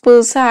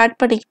புதுசா ஆட்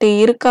பண்ணிக்கிட்டு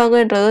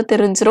இருக்காங்கன்றது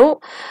தெரிஞ்சிரும்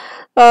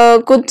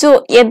கொஞ்சம்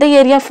எந்த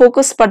ஏரியா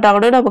ஃபோக்கஸ்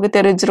பண்ணாங்கன்னு நமக்கு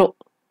தெரிஞ்சிரும்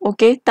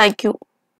ஓகே थैंक यू